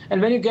you.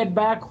 And when you get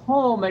back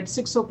home at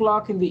 6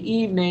 o'clock in the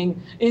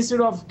evening,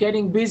 instead of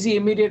getting busy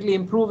immediately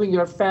improving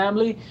your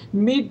family,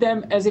 meet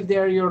them as if they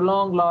are your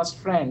long lost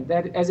friend,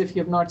 that as if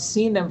you've not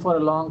seen them for a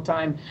long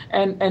time.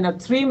 And a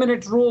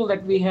 3-minute rule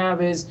that we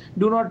have is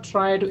do not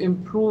try to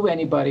improve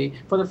anybody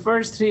for the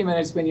first 3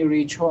 minutes when you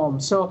reach home.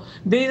 So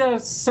these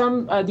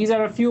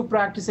are a few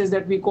practices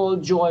that we call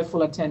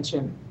joyful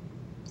attention.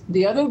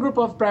 The other group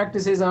of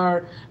practices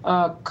are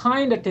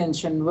kind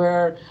attention,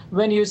 where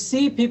when you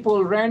see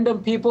people,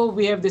 random people,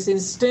 we have this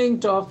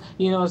instinct of,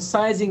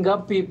 sizing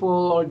up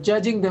people or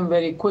judging them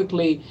very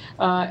quickly,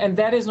 and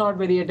that is not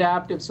very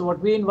adaptive. So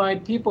what we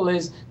invite people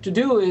to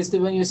do is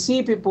that when you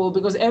see people,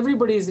 because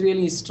everybody is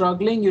really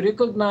struggling, you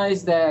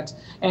recognize that,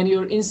 and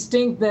your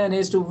instinct then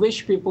is to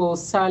wish people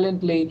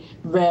silently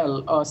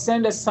well, or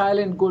send a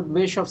silent good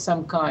wish of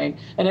some kind.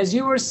 And as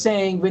you were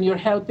saying, when you're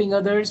helping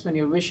others, when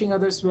you're wishing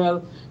others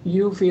well,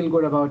 you feel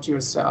good about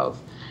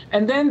yourself.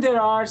 And then there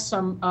are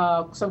some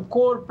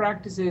core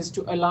practices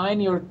to align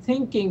your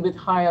thinking with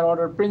higher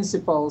order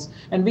principles.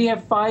 And we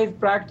have 5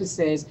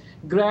 practices: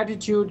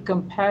 gratitude,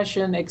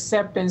 compassion,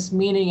 acceptance,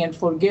 meaning, and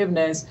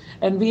forgiveness.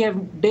 And we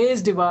have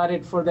days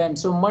divided for them.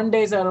 So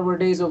Mondays are our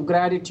days of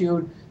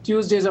gratitude,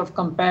 Tuesdays of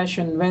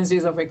compassion,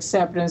 Wednesdays of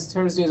acceptance,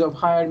 Thursdays of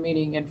higher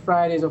meaning, and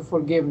Fridays of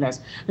forgiveness.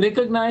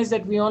 Recognize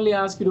that we only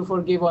ask you to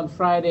forgive on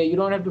Friday. You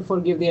don't have to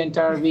forgive the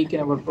entire week in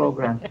our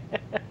program.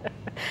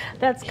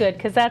 That's good,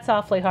 because that's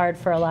awfully hard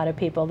for a lot of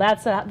people.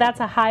 That's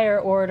a higher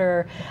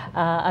order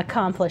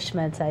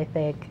accomplishment, I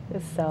think.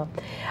 So,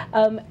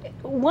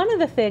 one of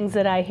the things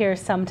that I hear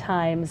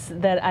sometimes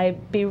that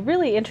I'd be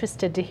really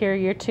interested to hear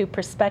your 2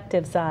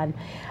 perspectives on,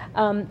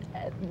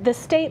 the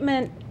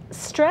statement,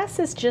 stress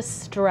is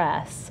just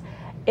stress.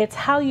 It's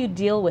how you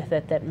deal with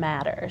it that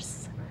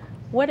matters.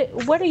 What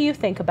do you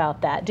think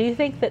about that? Do you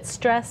think that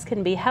stress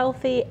can be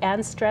healthy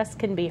and stress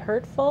can be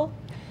hurtful?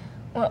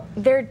 Well,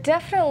 there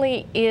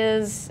definitely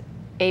is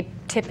a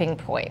tipping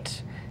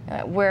point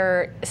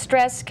where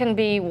stress can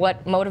be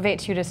what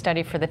motivates you to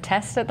study for the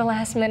test at the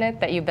last minute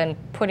that you've been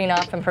putting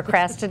off and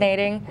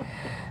procrastinating.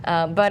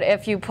 But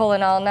if you pull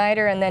an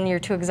all-nighter and then you're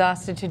too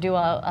exhausted to do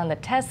on the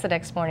test the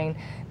next morning,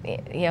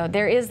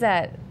 there is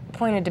that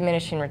point of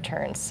diminishing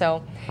returns.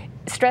 So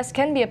stress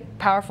can be a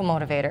powerful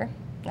motivator,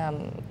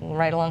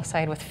 right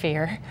alongside with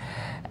fear.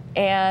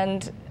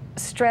 And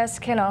stress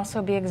can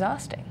also be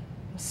exhausting.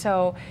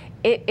 So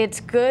it's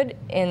good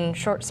in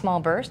short, small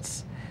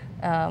bursts,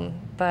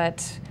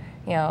 but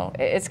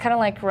it's kind of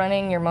like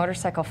running your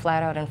motorcycle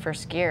flat out in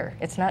first gear.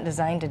 It's not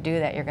designed to do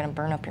that. You're going to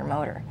burn up your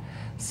motor.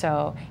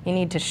 So you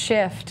need to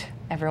shift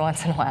every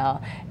once in a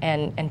while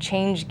and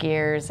change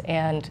gears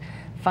and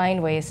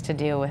find ways to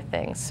deal with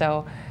things.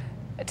 So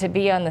to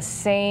be on the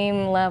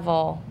same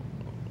level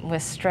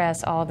with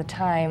stress all the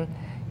time,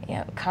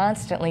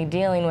 constantly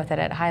dealing with it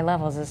at high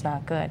levels is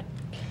not good.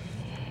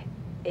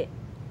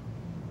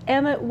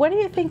 Emma, what do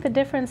you think the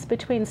difference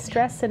between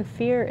stress and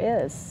fear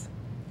is?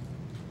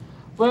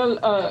 Well,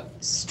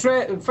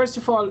 first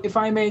of all, if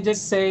I may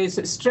just say,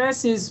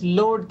 stress is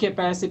load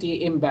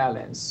capacity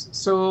imbalance.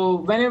 So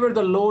whenever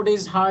the load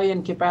is high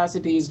and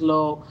capacity is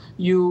low,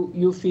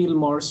 you feel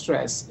more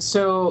stress.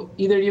 So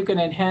either you can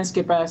enhance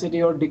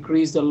capacity or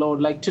decrease the load.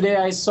 Like today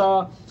I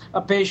saw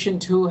a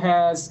patient who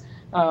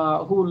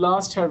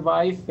lost her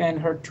wife and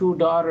her 2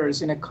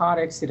 daughters in a car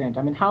accident.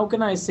 I mean, how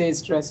can I say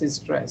stress is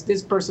stress?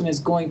 This person is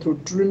going through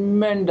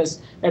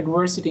tremendous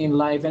adversity in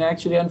life. And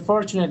actually,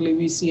 unfortunately,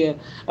 we see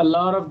a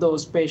lot of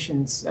those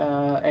patients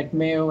at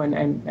Mayo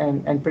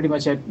and pretty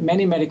much at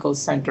many medical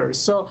centers.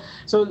 So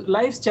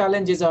life's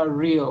challenges are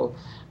real.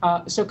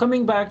 So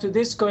coming back to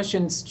this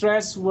question,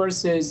 stress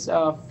versus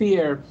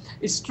fear.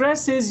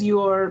 Stress is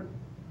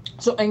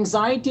So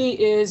anxiety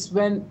is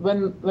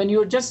when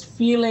you're just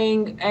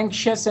feeling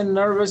anxious and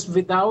nervous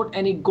without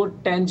any good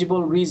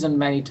tangible reason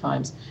many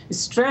times.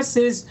 Stress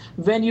is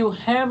when you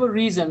have a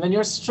reason, when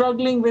you're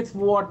struggling with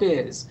what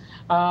is.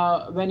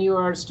 When you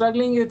are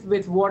struggling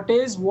with what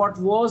is, what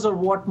was, or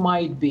what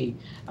might be.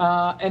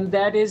 And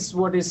that is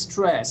what is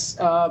stress.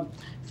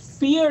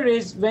 Fear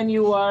is when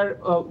you are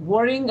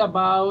worrying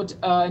about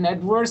an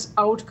adverse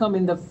outcome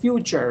in the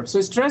future.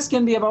 So stress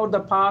can be about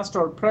the past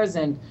or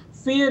present.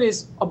 Fear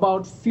is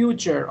about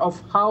future,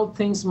 of how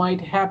things might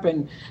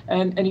happen,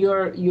 and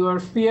you're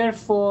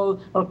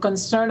fearful or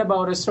concerned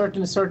about a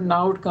certain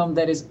outcome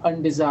that is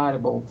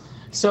undesirable.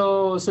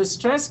 So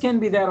stress can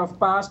be that of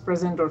past,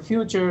 present, or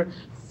future.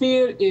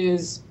 Fear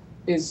is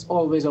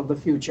always of the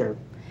future.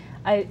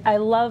 I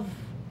love,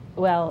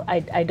 well,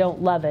 I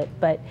don't love it,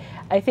 but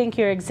I think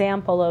your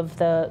example of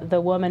the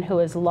woman who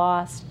has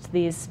lost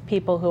these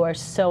people who are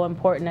so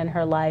important in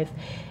her life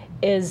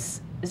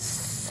is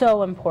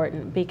so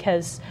important,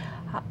 because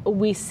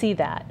we see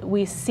that.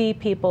 We see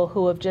people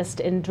who have just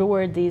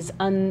endured these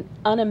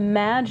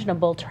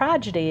unimaginable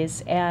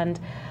tragedies, and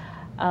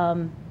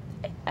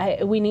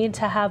we need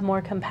to have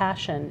more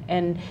compassion.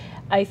 And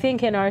I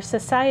think in our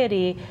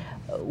society,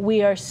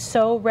 we are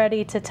so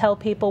ready to tell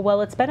people,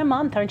 well, it's been a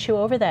month, aren't you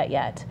over that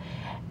yet?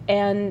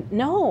 And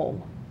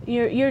no,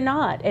 you're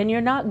not, and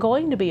you're not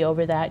going to be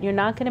over that. You're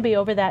not going to be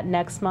over that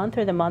next month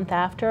or the month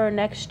after or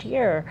next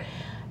year.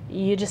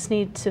 You just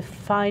need to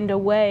find a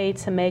way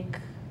to make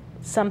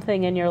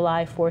something in your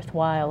life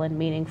worthwhile and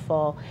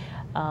meaningful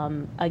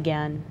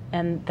again,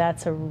 and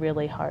that's a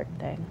really hard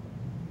thing,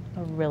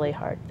 a really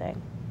hard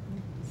thing.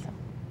 So,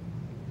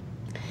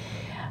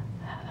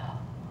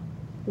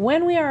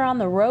 when we are on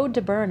the road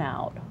to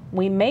burnout,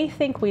 we may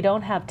think we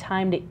don't have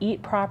time to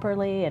eat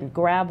properly and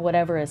grab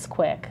whatever is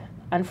quick.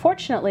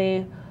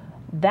 Unfortunately,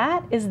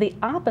 that is the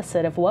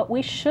opposite of what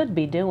we should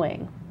be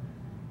doing.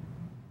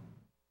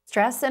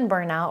 Stress and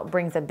burnout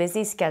brings a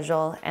busy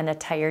schedule and a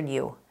tired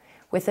you.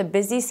 With a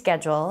busy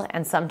schedule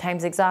and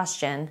sometimes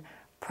exhaustion,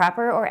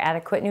 proper or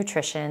adequate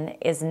nutrition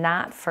is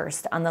not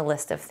first on the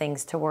list of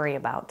things to worry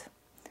about.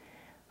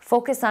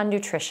 Focus on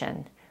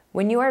nutrition.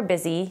 When you are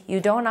busy,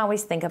 you don't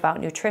always think about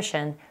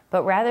nutrition,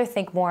 but rather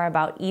think more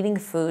about eating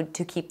food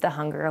to keep the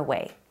hunger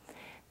away.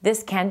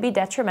 This can be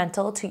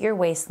detrimental to your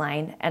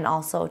waistline and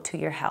also to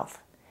your health.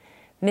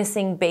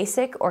 Missing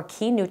basic or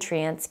key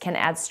nutrients can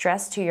add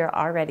stress to your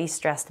already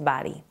stressed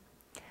body.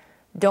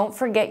 Don't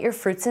forget your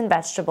fruits and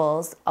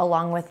vegetables,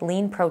 along with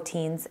lean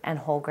proteins and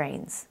whole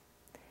grains.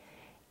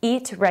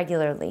 Eat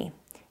regularly.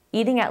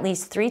 Eating at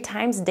least 3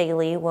 times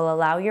daily will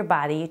allow your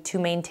body to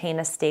maintain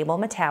a stable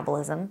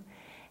metabolism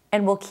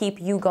and will keep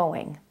you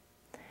going.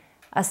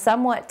 A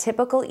somewhat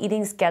typical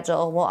eating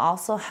schedule will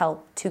also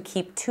help to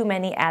keep too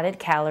many added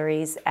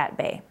calories at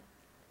bay.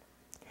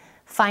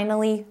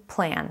 Finally,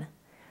 plan.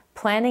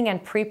 Planning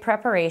and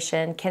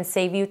pre-preparation can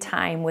save you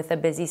time with a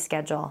busy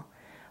schedule.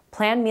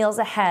 Plan meals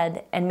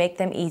ahead and make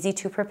them easy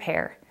to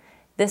prepare.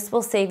 This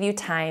will save you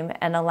time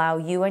and allow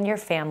you and your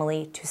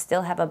family to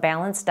still have a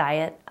balanced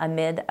diet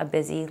amid a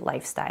busy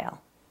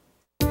lifestyle.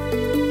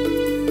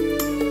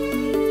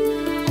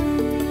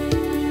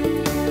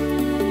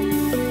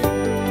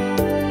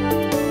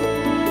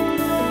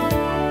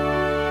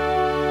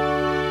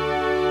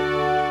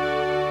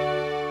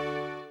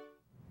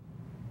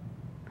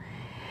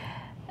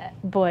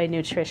 Boy,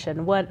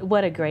 nutrition,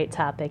 what a great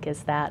topic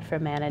is that for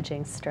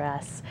managing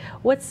stress.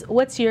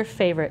 What's your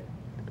favorite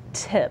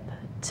tip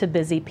to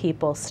busy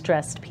people,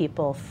 stressed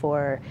people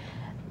for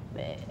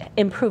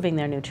improving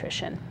their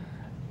nutrition?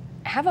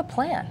 Have a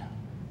plan.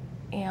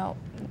 You know,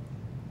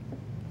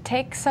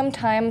 take some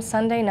time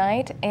Sunday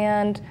night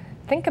and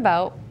think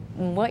about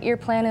what your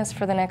plan is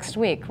for the next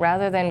week,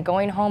 rather than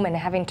going home and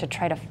having to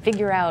try to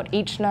figure out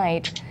each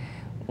night,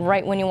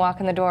 right when you walk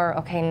in the door,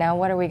 okay, now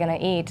what are we going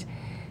to eat?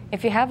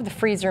 If you have the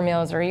freezer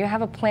meals, or you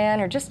have a plan,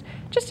 or just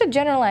a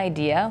general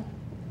idea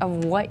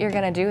of what you're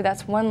going to do,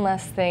 that's one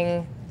less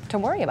thing to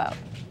worry about.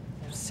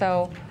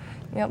 So,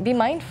 you know, be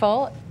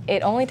mindful.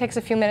 It only takes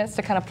a few minutes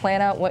to kind of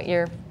plan out what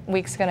your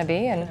week's going to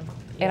be, and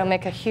it'll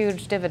make a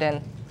huge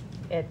dividend.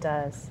 It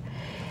does.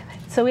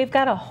 So we've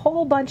got a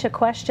whole bunch of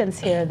questions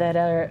here that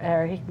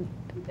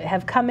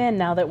have come in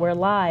now that we're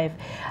live.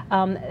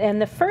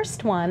 And the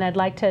first one I'd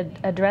like to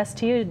address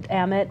to you,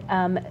 Amit,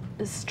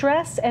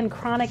 stress and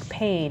chronic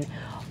pain.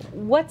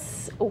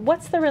 What's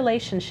the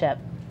relationship?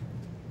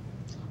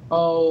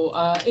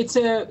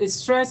 It's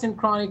stress and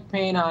chronic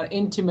pain are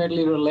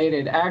intimately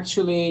related.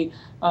 Actually,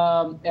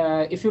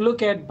 if you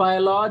look at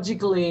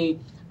biologically,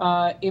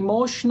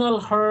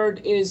 emotional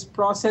hurt is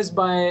processed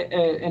by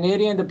an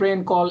area in the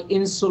brain called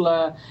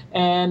insula,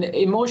 and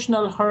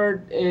emotional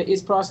hurt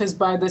is processed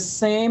by the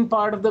same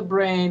part of the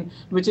brain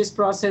which is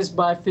processed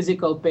by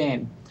physical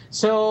pain.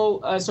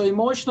 So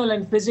emotional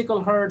and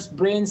physical hurts,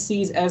 brain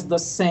sees as the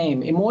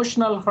same.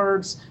 Emotional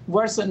hurts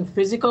worsen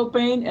physical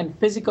pain, and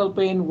physical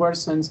pain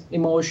worsens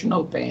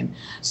emotional pain.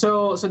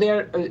 So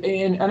there,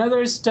 in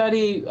another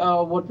study,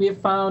 what we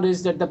have found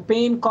is that the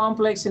pain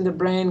complex in the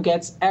brain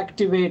gets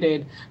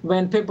activated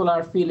when people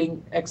are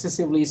feeling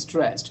excessively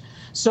stressed.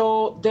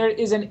 So there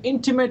is an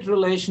intimate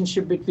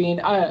relationship between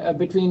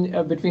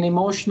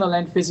emotional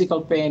and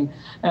physical pain,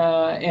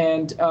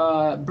 and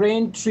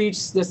brain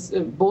treats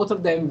both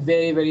of them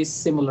very, very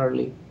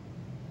similarly.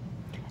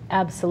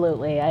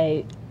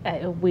 Absolutely.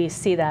 We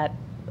see that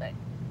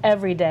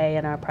every day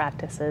in our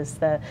practices.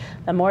 The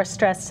more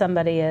stressed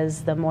somebody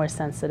is, the more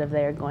sensitive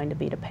they are going to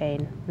be to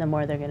pain, the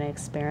more they're going to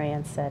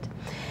experience it.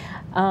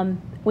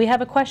 We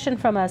have a question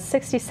from a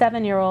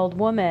 67-year-old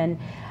woman.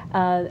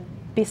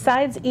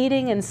 Besides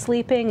eating and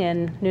sleeping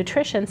and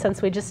nutrition,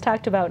 since we just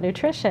talked about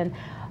nutrition,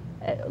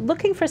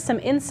 looking for some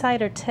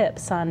insider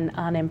tips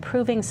on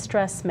improving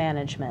stress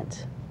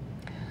management.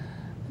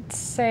 I'd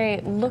say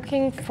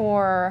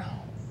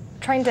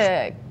trying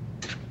to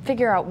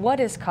figure out what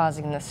is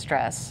causing the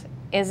stress.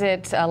 Is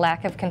it a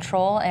lack of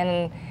control?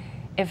 And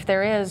if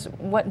there is,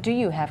 what do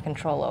you have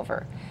control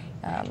over?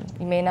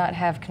 You may not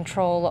have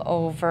control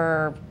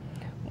over,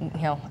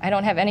 I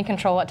don't have any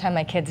control what time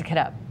my kids get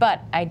up,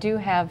 but I do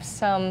have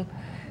some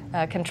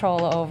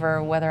control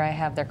over whether I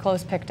have their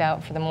clothes picked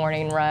out for the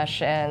morning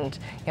rush, and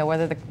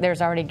whether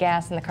there's already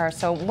gas in the car.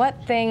 So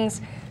what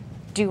things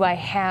do I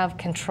have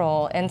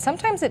control? And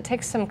sometimes it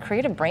takes some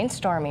creative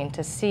brainstorming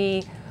to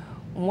see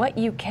what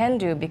you can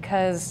do,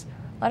 because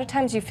a lot of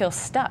times you feel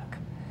stuck.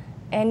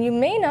 And you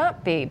may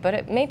not be, but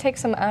it may take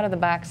some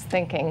out-of-the-box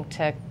thinking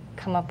to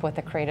come up with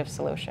a creative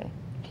solution.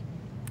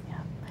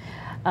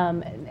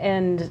 Yeah.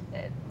 And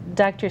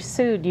Dr.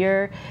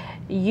 Sood,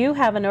 you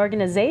have an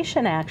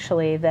organization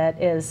actually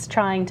that is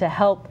trying to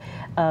help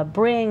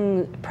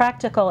bring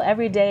practical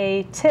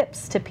everyday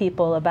tips to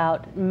people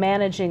about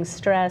managing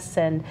stress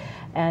and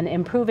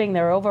improving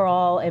their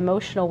overall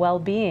emotional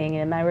well-being.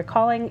 Am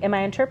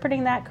I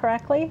interpreting that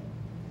correctly?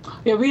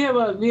 Yeah, we have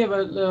a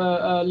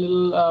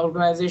little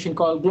organization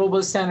called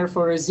Global Center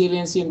for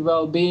Resiliency and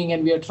Well-being,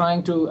 and we are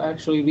trying to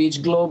actually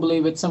reach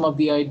globally with some of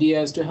the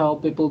ideas to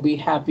help people be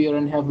happier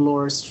and have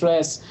lower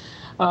stress.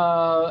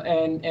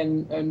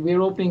 And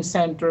we're opening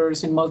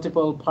centers in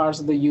multiple parts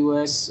of the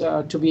U.S.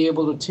 To be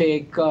able to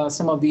take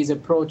some of these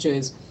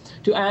approaches.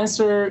 To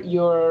answer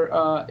your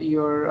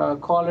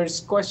caller's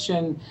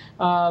question,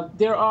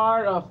 there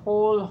are a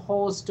whole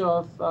host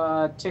of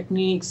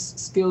techniques,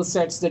 skill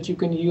sets that you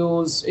can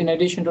use in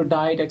addition to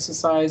diet,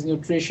 exercise,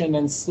 nutrition,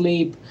 and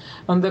sleep.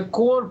 And the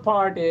core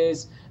part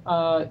is,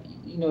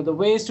 the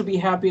ways to be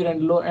happier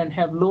and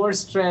have lower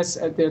stress.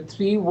 There are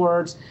 3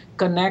 words: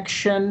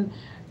 connection,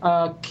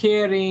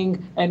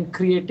 caring, and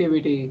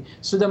creativity.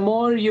 So the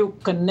more you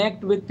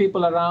connect with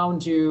people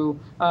around you,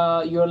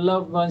 your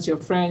loved ones, your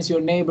friends, your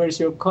neighbors,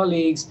 your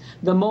colleagues,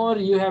 the more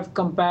you have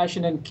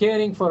compassion and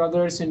caring for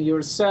others and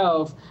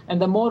yourself,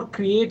 and the more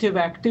creative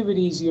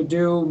activities you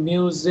do,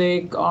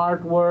 music,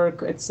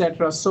 artwork,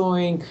 etc.,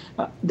 sewing,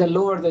 the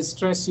lower the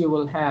stress you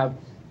will have.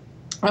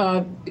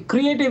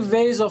 Creative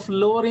ways of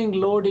lowering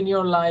load in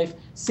your life,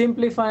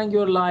 simplifying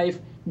your life,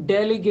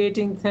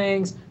 delegating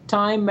things,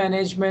 time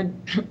management,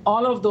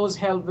 all of those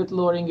help with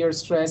lowering your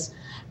stress.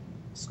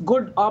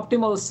 Good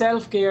optimal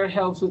self-care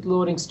helps with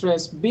lowering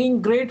stress.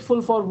 Being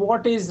grateful for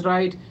what is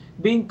right,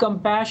 being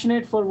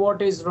compassionate for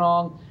what is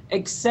wrong,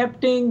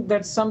 accepting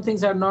that some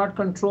things are not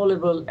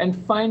controllable, and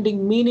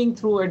finding meaning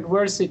through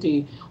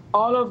adversity,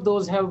 all of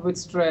those help with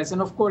stress.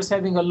 And of course,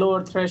 having a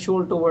lower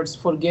threshold towards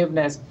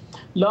forgiveness.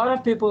 A lot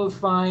of people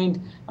find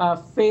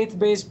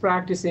faith-based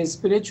practices,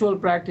 spiritual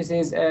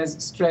practices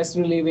as stress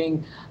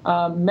relieving.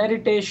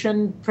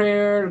 Meditation,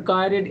 prayer,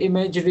 guided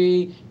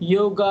imagery,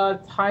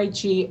 yoga, tai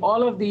chi,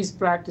 all of these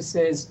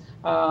practices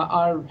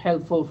are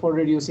helpful for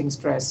reducing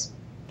stress.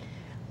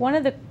 One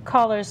of the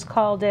callers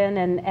called in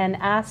and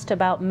asked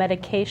about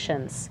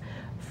medications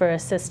for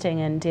assisting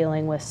in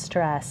dealing with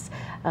stress.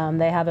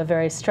 They have a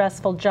very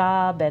stressful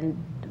job and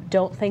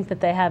don't think that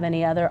they have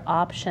any other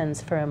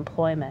options for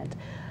employment.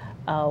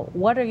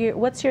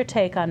 What's your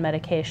take on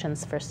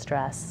medications for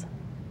stress?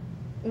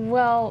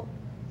 Well,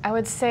 I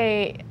would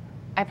say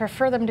I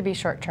prefer them to be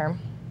short-term.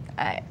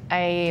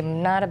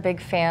 I'm not a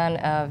big fan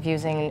of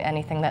using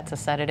anything that's a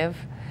sedative.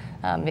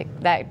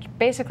 That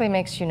basically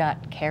makes you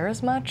not care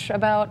as much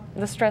about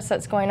the stress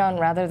that's going on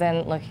rather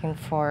than looking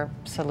for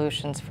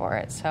solutions for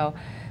it. So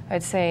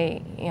I'd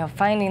say,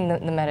 finding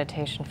the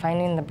meditation,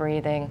 finding the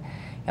breathing,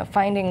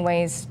 finding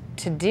ways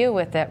to deal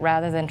with it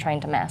rather than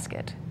trying to mask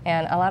it.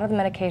 And a lot of the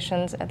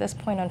medications at this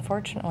point,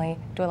 unfortunately,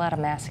 do a lot of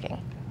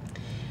masking.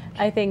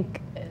 I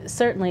think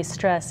certainly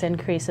stress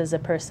increases a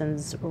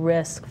person's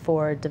risk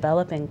for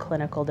developing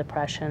clinical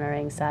depression or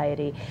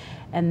anxiety,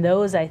 and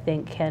those I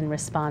think can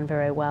respond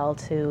very well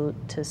to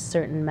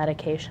certain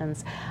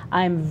medications.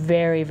 I'm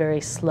very,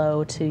 very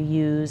slow to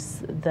use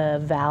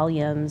the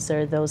Valiums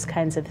or those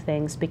kinds of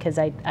things because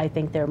I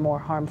think they're more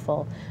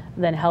harmful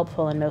than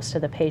helpful in most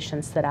of the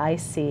patients that I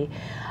see.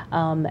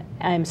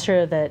 I'm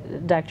sure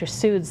that Dr.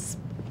 Sood's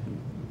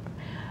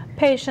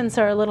patients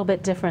are a little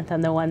bit different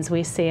than the ones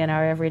we see in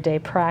our everyday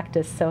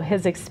practice, so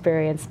his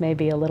experience may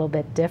be a little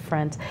bit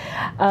different.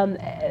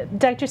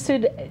 Dr.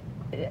 Sood,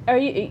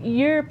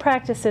 your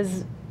practice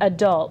is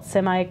adults,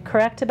 am I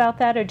correct about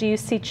that, or do you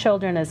see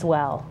children as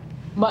well?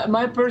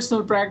 My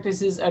personal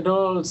practice is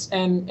adults,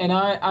 and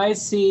I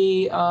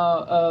see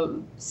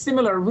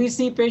similar. We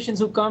see patients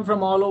who come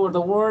from all over the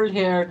world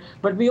here,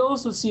 but we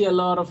also see a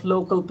lot of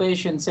local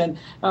patients. And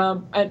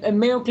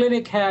Mayo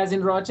Clinic has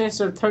in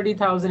Rochester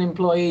 30,000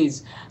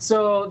 employees,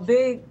 so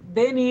they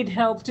need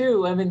help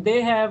too. I mean,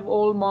 they have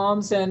old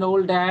moms and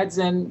old dads,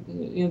 and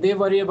they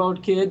worry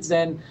about kids,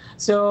 and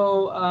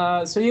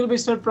so you'll be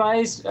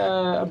surprised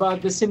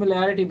about the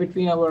similarity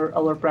between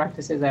our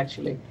practices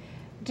actually.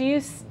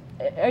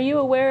 Are you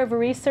aware of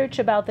research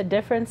about the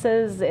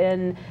differences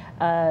in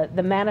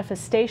the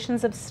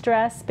manifestations of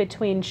stress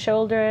between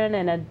children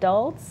and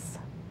adults?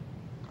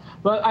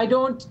 Well, I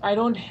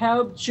don't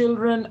help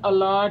children a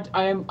lot.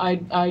 I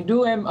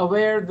am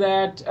aware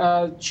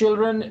that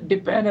children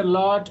depend a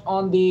lot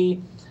on the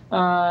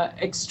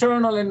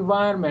external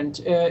environment.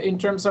 In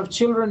terms of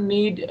children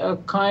need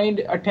kind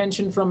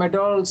attention from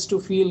adults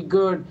to feel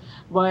good,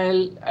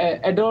 while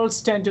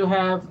adults tend to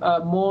have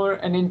more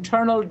an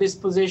internal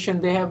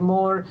disposition. They have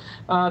more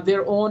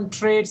their own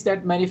traits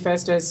that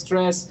manifest as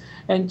stress,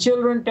 and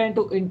children tend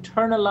to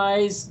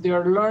internalize.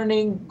 Their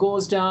learning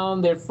goes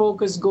down, their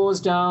focus goes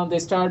down, they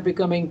start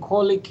becoming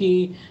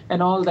colicky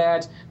and all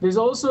that. There's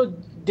also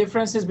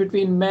differences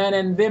between men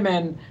and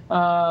women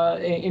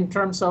in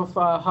terms of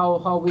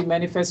how we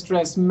manifest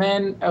stress.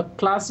 Men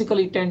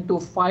classically tend to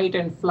fight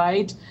and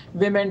flight.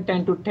 Women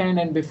tend to tend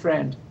and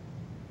befriend.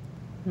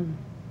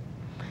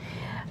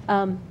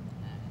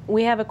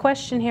 We have a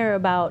question here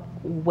about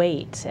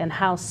weight and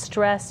how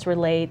stress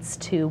relates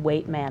to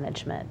weight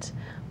management.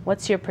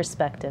 What's your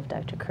perspective,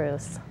 Dr.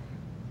 Kruse?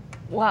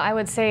 Well, I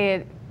would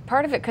say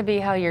part of it could be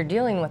how you're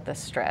dealing with the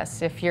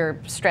stress. If you're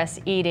stress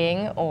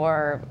eating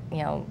or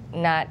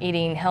not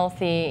eating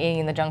healthy,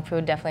 eating the junk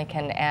food definitely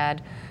can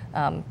add.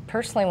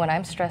 Personally, when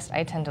I'm stressed,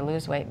 I tend to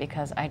lose weight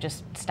because I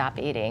just stop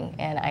eating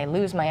and I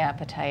lose my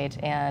appetite,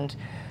 and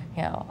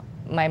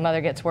my mother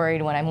gets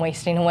worried when I'm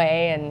wasting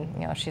away,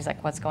 and she's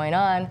like, "What's going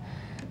on?"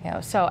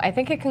 So I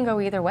think it can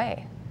go either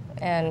way,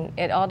 and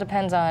it all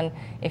depends on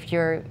if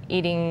you're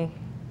eating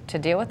to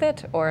deal with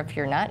it or if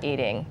you're not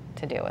eating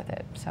to deal with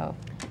it. So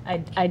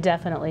I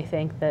definitely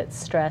think that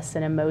stress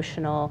and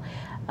emotional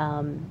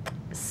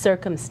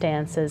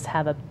circumstances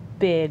have a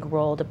big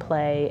role to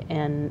play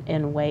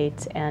in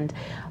weight. And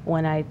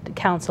when I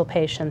counsel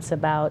patients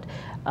about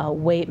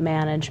weight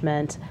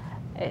management,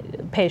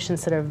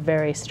 patients that are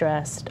very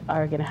stressed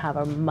are going to have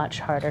a much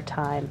harder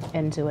time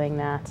in doing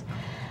that.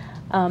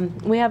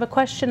 We have a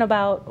question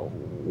about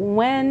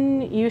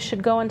when you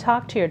should go and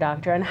talk to your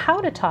doctor and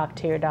how to talk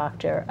to your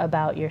doctor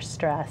about your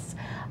stress.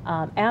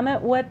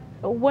 Amit,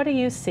 what do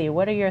you see?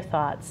 What are your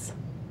thoughts?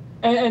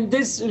 And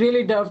this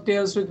really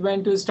dovetails with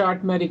when to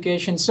start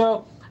medication.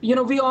 So,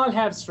 we all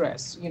have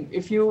stress.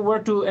 If you were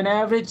to an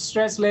average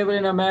stress level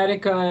in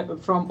America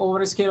from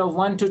over a scale of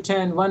 1 to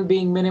 10, 1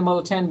 being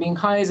minimal, 10 being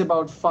high, is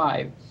about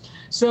 5.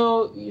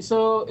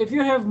 So if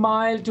you have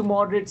mild to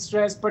moderate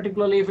stress,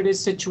 particularly if it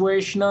is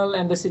situational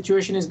and the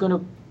situation is going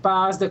to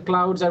pass, the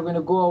clouds are going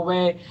to go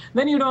away,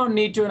 then you don't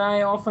need to. And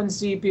I often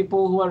see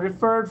people who are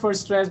referred for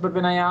stress, but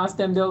when I ask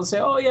them, they'll say,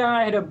 "Oh yeah,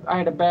 I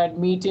had a bad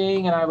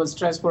meeting and I was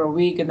stressed for a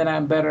week and then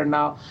I'm better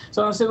now."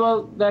 So I'll say,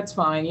 well, that's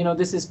fine.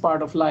 This is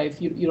part of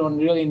life. You don't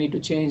really need to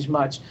change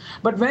much.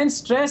 But when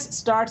stress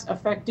starts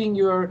affecting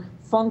your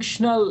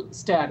functional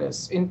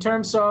status in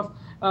terms of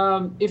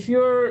if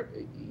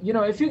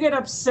you get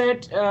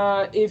upset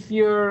if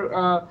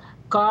your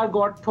car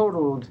got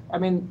totaled, I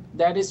mean,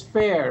 that is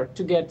fair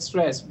to get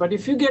stressed. But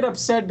if you get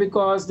upset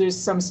because there's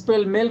some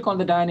spilled milk on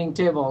the dining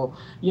table,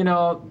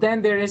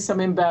 then there is some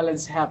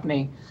imbalance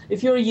happening.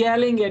 If you're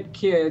yelling at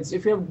kids,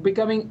 if you're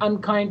becoming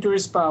unkind to your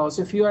spouse,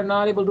 if you are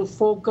not able to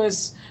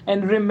focus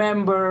and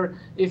remember,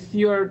 if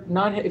you're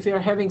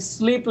having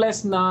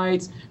sleepless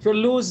nights, if you're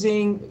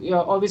losing,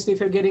 obviously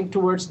if you're getting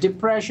towards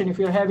depression, if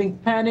you're having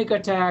panic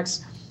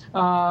attacks,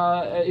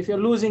 if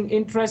you're losing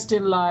interest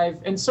in life,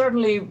 and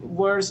certainly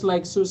worse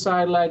like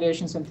suicidal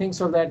ideations and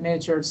things of that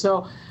nature.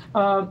 So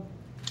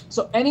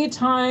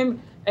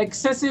anytime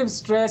excessive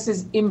stress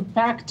is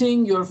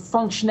impacting your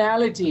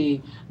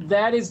functionality,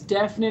 that is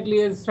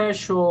definitely a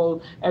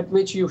threshold at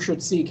which you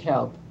should seek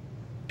help.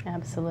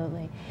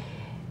 Absolutely.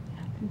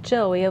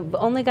 Jill, we have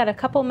only got a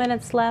couple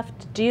minutes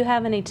left. Do you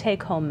have any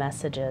take-home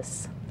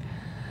messages?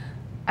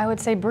 I would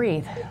say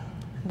breathe.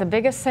 The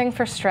biggest thing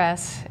for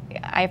stress,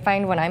 I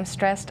find when I'm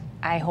stressed,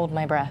 I hold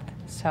my breath.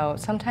 So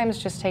sometimes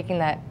just taking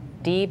that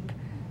deep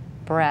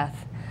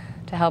breath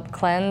to help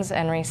cleanse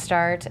and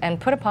restart and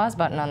put a pause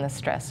button on the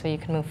stress so you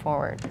can move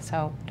forward.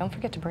 So don't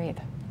forget to breathe.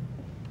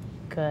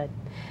 Good.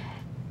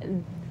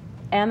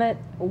 Amit,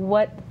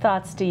 what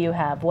thoughts do you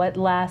have? What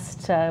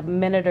last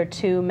minute or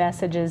two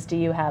messages do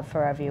you have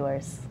for our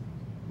viewers?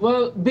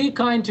 Well, be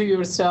kind to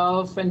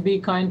yourself and be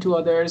kind to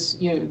others.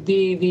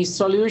 The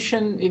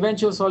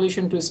eventual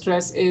solution to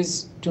stress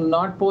is to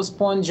not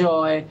postpone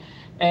joy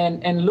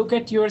and look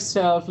at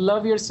yourself,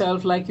 love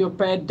yourself like your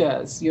pet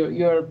does.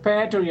 Your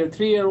pet or your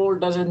 3-year-old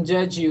doesn't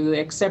judge you,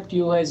 they accept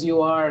you as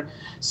you are.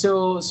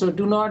 So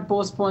do not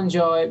postpone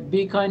joy,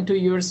 be kind to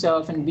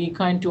yourself and be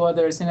kind to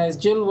others. And as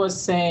Jill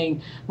was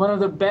saying, one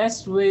of the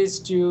best ways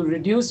to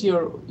reduce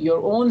your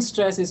own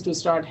stress is to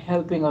start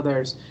helping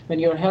others. When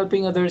you're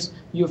helping others,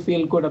 you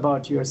feel good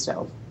about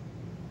yourself.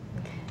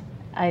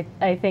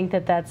 I think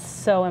that that's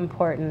so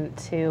important,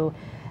 to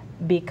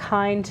be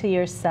kind to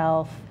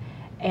yourself.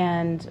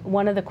 And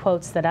one of the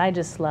quotes that I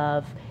just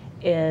love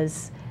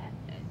is,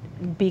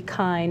 be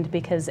kind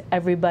because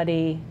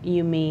everybody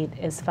you meet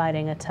is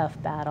fighting a tough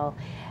battle.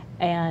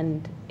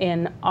 And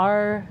in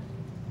our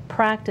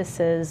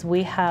practices,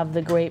 we have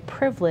the great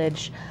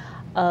privilege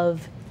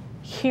of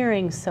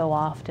hearing so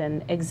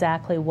often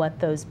exactly what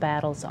those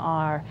battles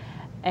are,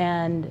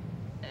 and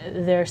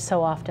they're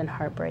so often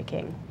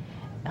heartbreaking.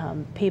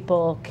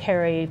 People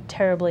carry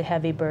terribly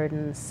heavy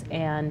burdens,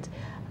 and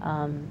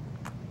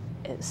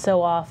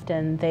so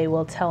often they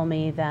will tell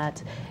me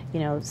that,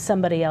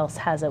 somebody else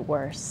has it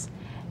worse.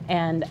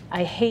 And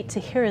I hate to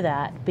hear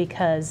that,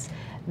 because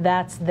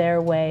that's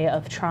their way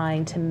of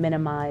trying to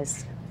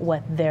minimize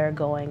what they're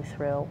going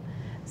through.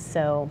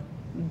 So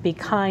be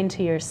kind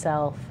to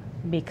yourself,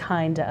 be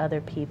kind to other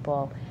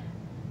people.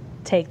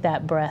 Take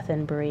that breath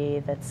and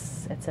breathe.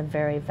 It's a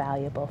very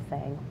valuable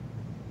thing.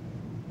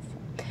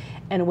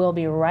 And we'll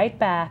be right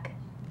back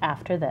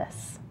after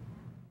this.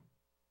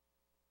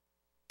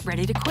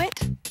 Ready to quit?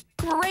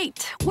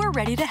 Great! We're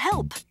ready to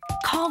help.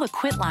 Call the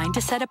Quit line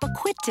to set up a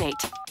quit date.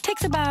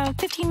 Takes about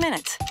 15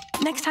 minutes.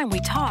 Next time we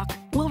talk,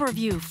 we'll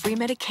review free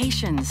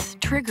medications,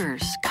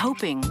 triggers,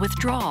 coping,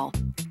 withdrawal.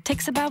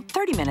 Takes about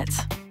 30 minutes.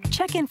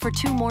 Check in for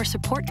 2 more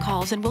support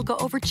calls and we'll go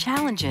over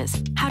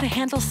challenges, how to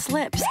handle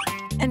slips.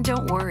 And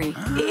don't worry,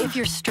 if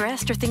you're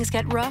stressed or things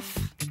get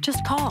rough,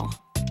 just call.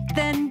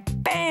 Then,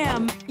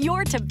 bam,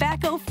 you're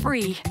tobacco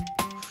free.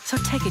 So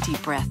take a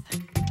deep breath.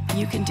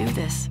 You can do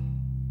this.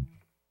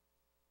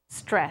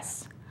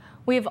 Stress.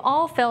 We've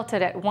all felt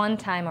it at one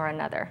time or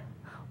another.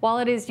 While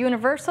it is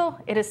universal,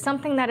 it is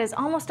something that is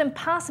almost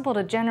impossible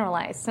to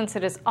generalize since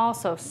it is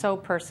also so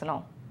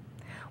personal.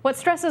 What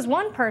stresses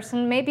one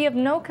person may be of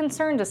no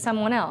concern to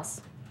someone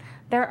else.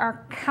 There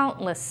are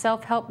countless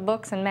self-help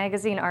books and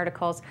magazine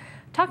articles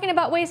talking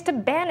about ways to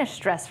banish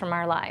stress from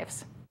our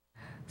lives.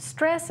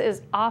 Stress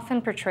is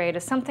often portrayed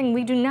as something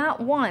we do not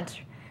want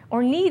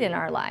or need in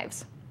our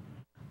lives.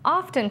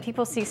 Often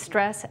people see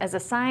stress as a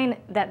sign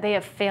that they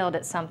have failed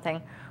at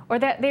something or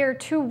that they are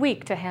too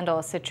weak to handle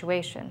a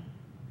situation.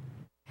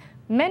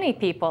 Many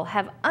people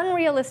have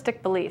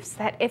unrealistic beliefs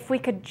that if we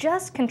could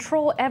just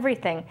control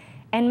everything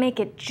and make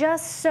it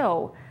just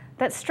so,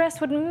 that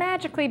stress would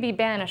magically be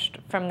banished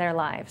from their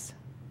lives.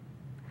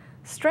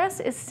 Stress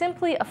is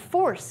simply a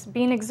force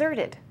being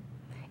exerted.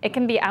 It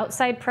can be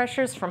outside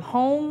pressures from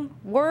home,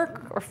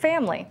 work, or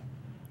family.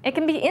 It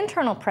can be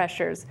internal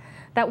pressures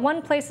that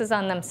one places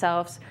on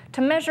themselves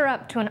to measure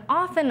up to an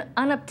often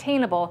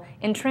unobtainable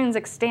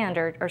intrinsic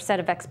standard or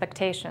set of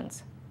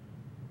expectations.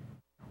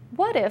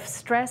 What if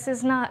stress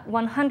is not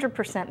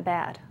 100%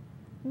 bad?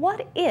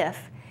 What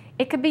if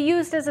it could be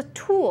used as a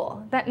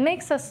tool that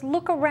makes us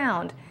look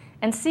around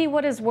and see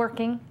what is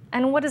working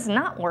and what is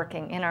not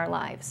working in our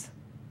lives?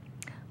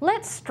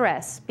 Let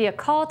stress be a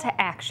call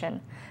to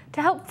action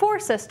to help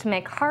force us to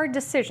make hard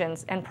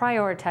decisions and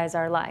prioritize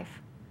our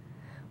life.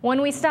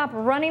 When we stop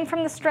running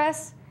from the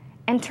stress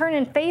and turn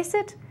and face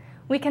it,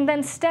 we can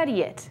then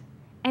study it,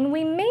 and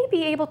we may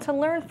be able to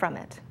learn from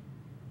it.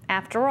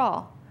 After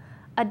all,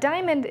 a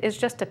diamond is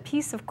just a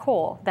piece of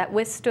coal that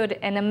withstood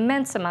an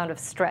immense amount of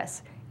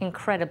stress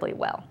incredibly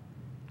well.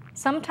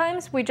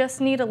 Sometimes we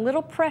just need a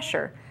little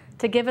pressure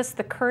to give us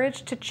the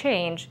courage to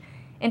change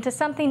into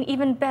something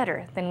even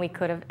better than we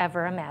could have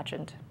ever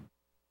imagined.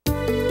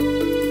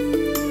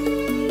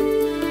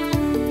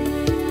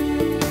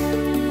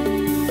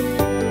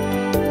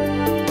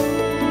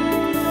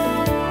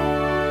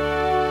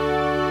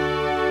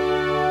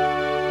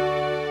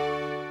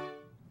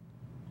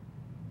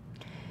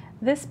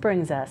 This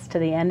brings us to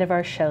the end of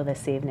our show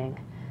this evening.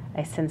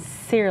 I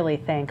sincerely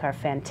thank our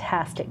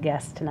fantastic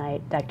guests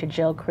tonight, Dr.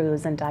 Jill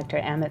Kruse and Dr.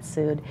 Amit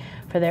Sood,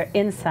 for their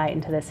insight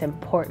into this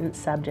important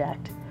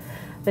subject.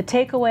 The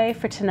takeaway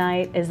for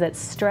tonight is that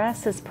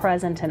stress is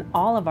present in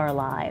all of our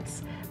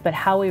lives, but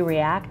how we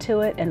react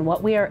to it and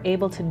what we are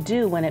able to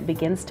do when it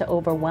begins to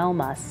overwhelm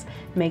us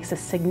makes a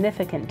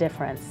significant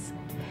difference.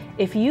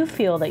 If you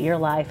feel that your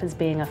life is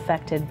being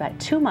affected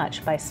too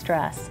much by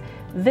stress,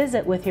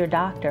 visit with your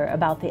doctor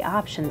about the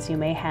options you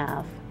may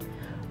have.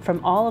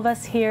 From all of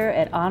us here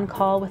at On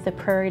Call with the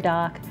Prairie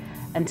Doc,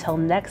 until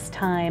next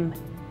time,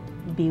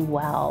 be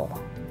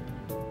well.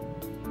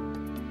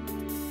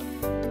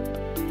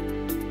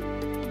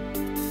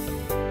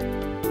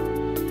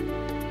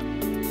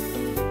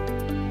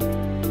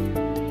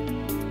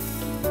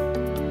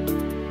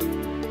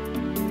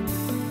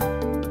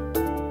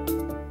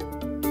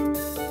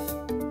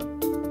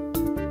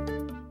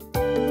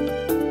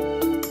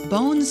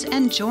 Bones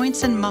and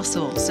joints and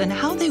muscles and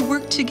how they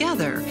work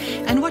together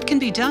and what can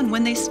be done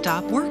when they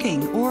stop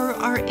working or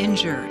are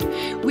injured.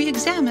 We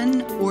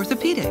examine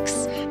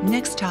orthopedics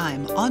next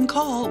time on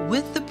Call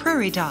with the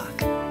Prairie Doc.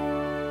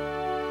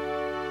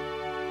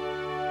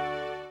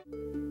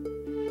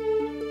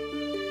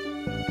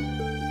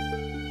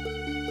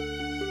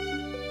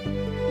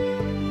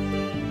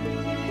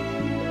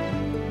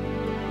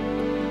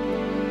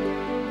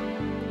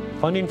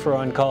 Funding for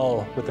On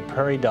Call with the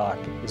Prairie Doc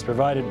is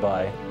provided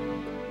by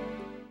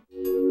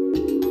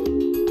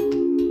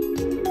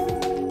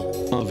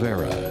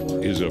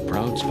Avera is a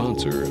proud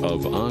sponsor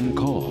of On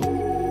Call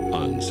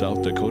on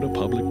South Dakota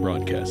Public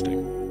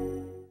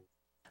Broadcasting.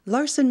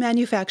 Larson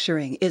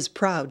Manufacturing is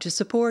proud to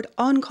support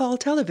On Call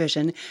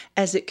television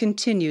as it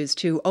continues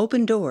to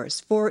open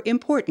doors for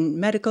important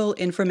medical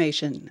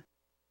information.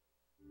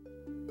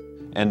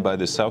 And by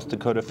the South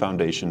Dakota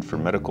Foundation for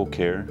Medical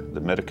Care,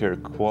 the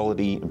Medicare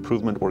Quality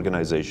Improvement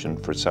Organization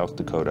for South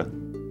Dakota.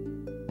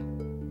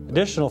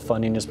 Additional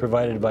funding is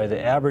provided by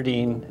the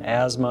Aberdeen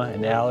Asthma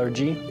and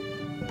Allergy,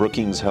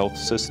 Brookings Health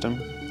System,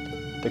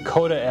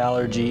 Dakota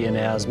Allergy and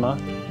Asthma,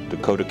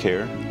 Dakota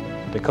Care,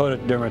 Dakota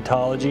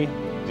Dermatology,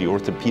 the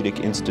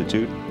Orthopedic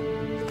Institute,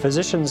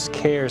 Physicians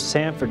Care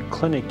Sanford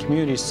Clinic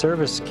Community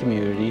Service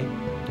Community,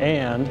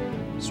 and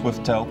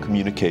Swiftel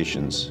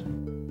Communications.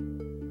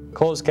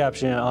 Closed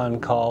captioning On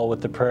Call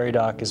with the Prairie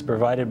Doc is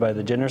provided by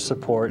the generous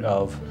support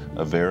of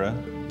Avera,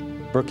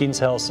 Brookings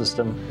Health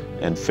System,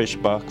 and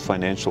Fischbach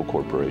Financial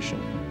Corporation.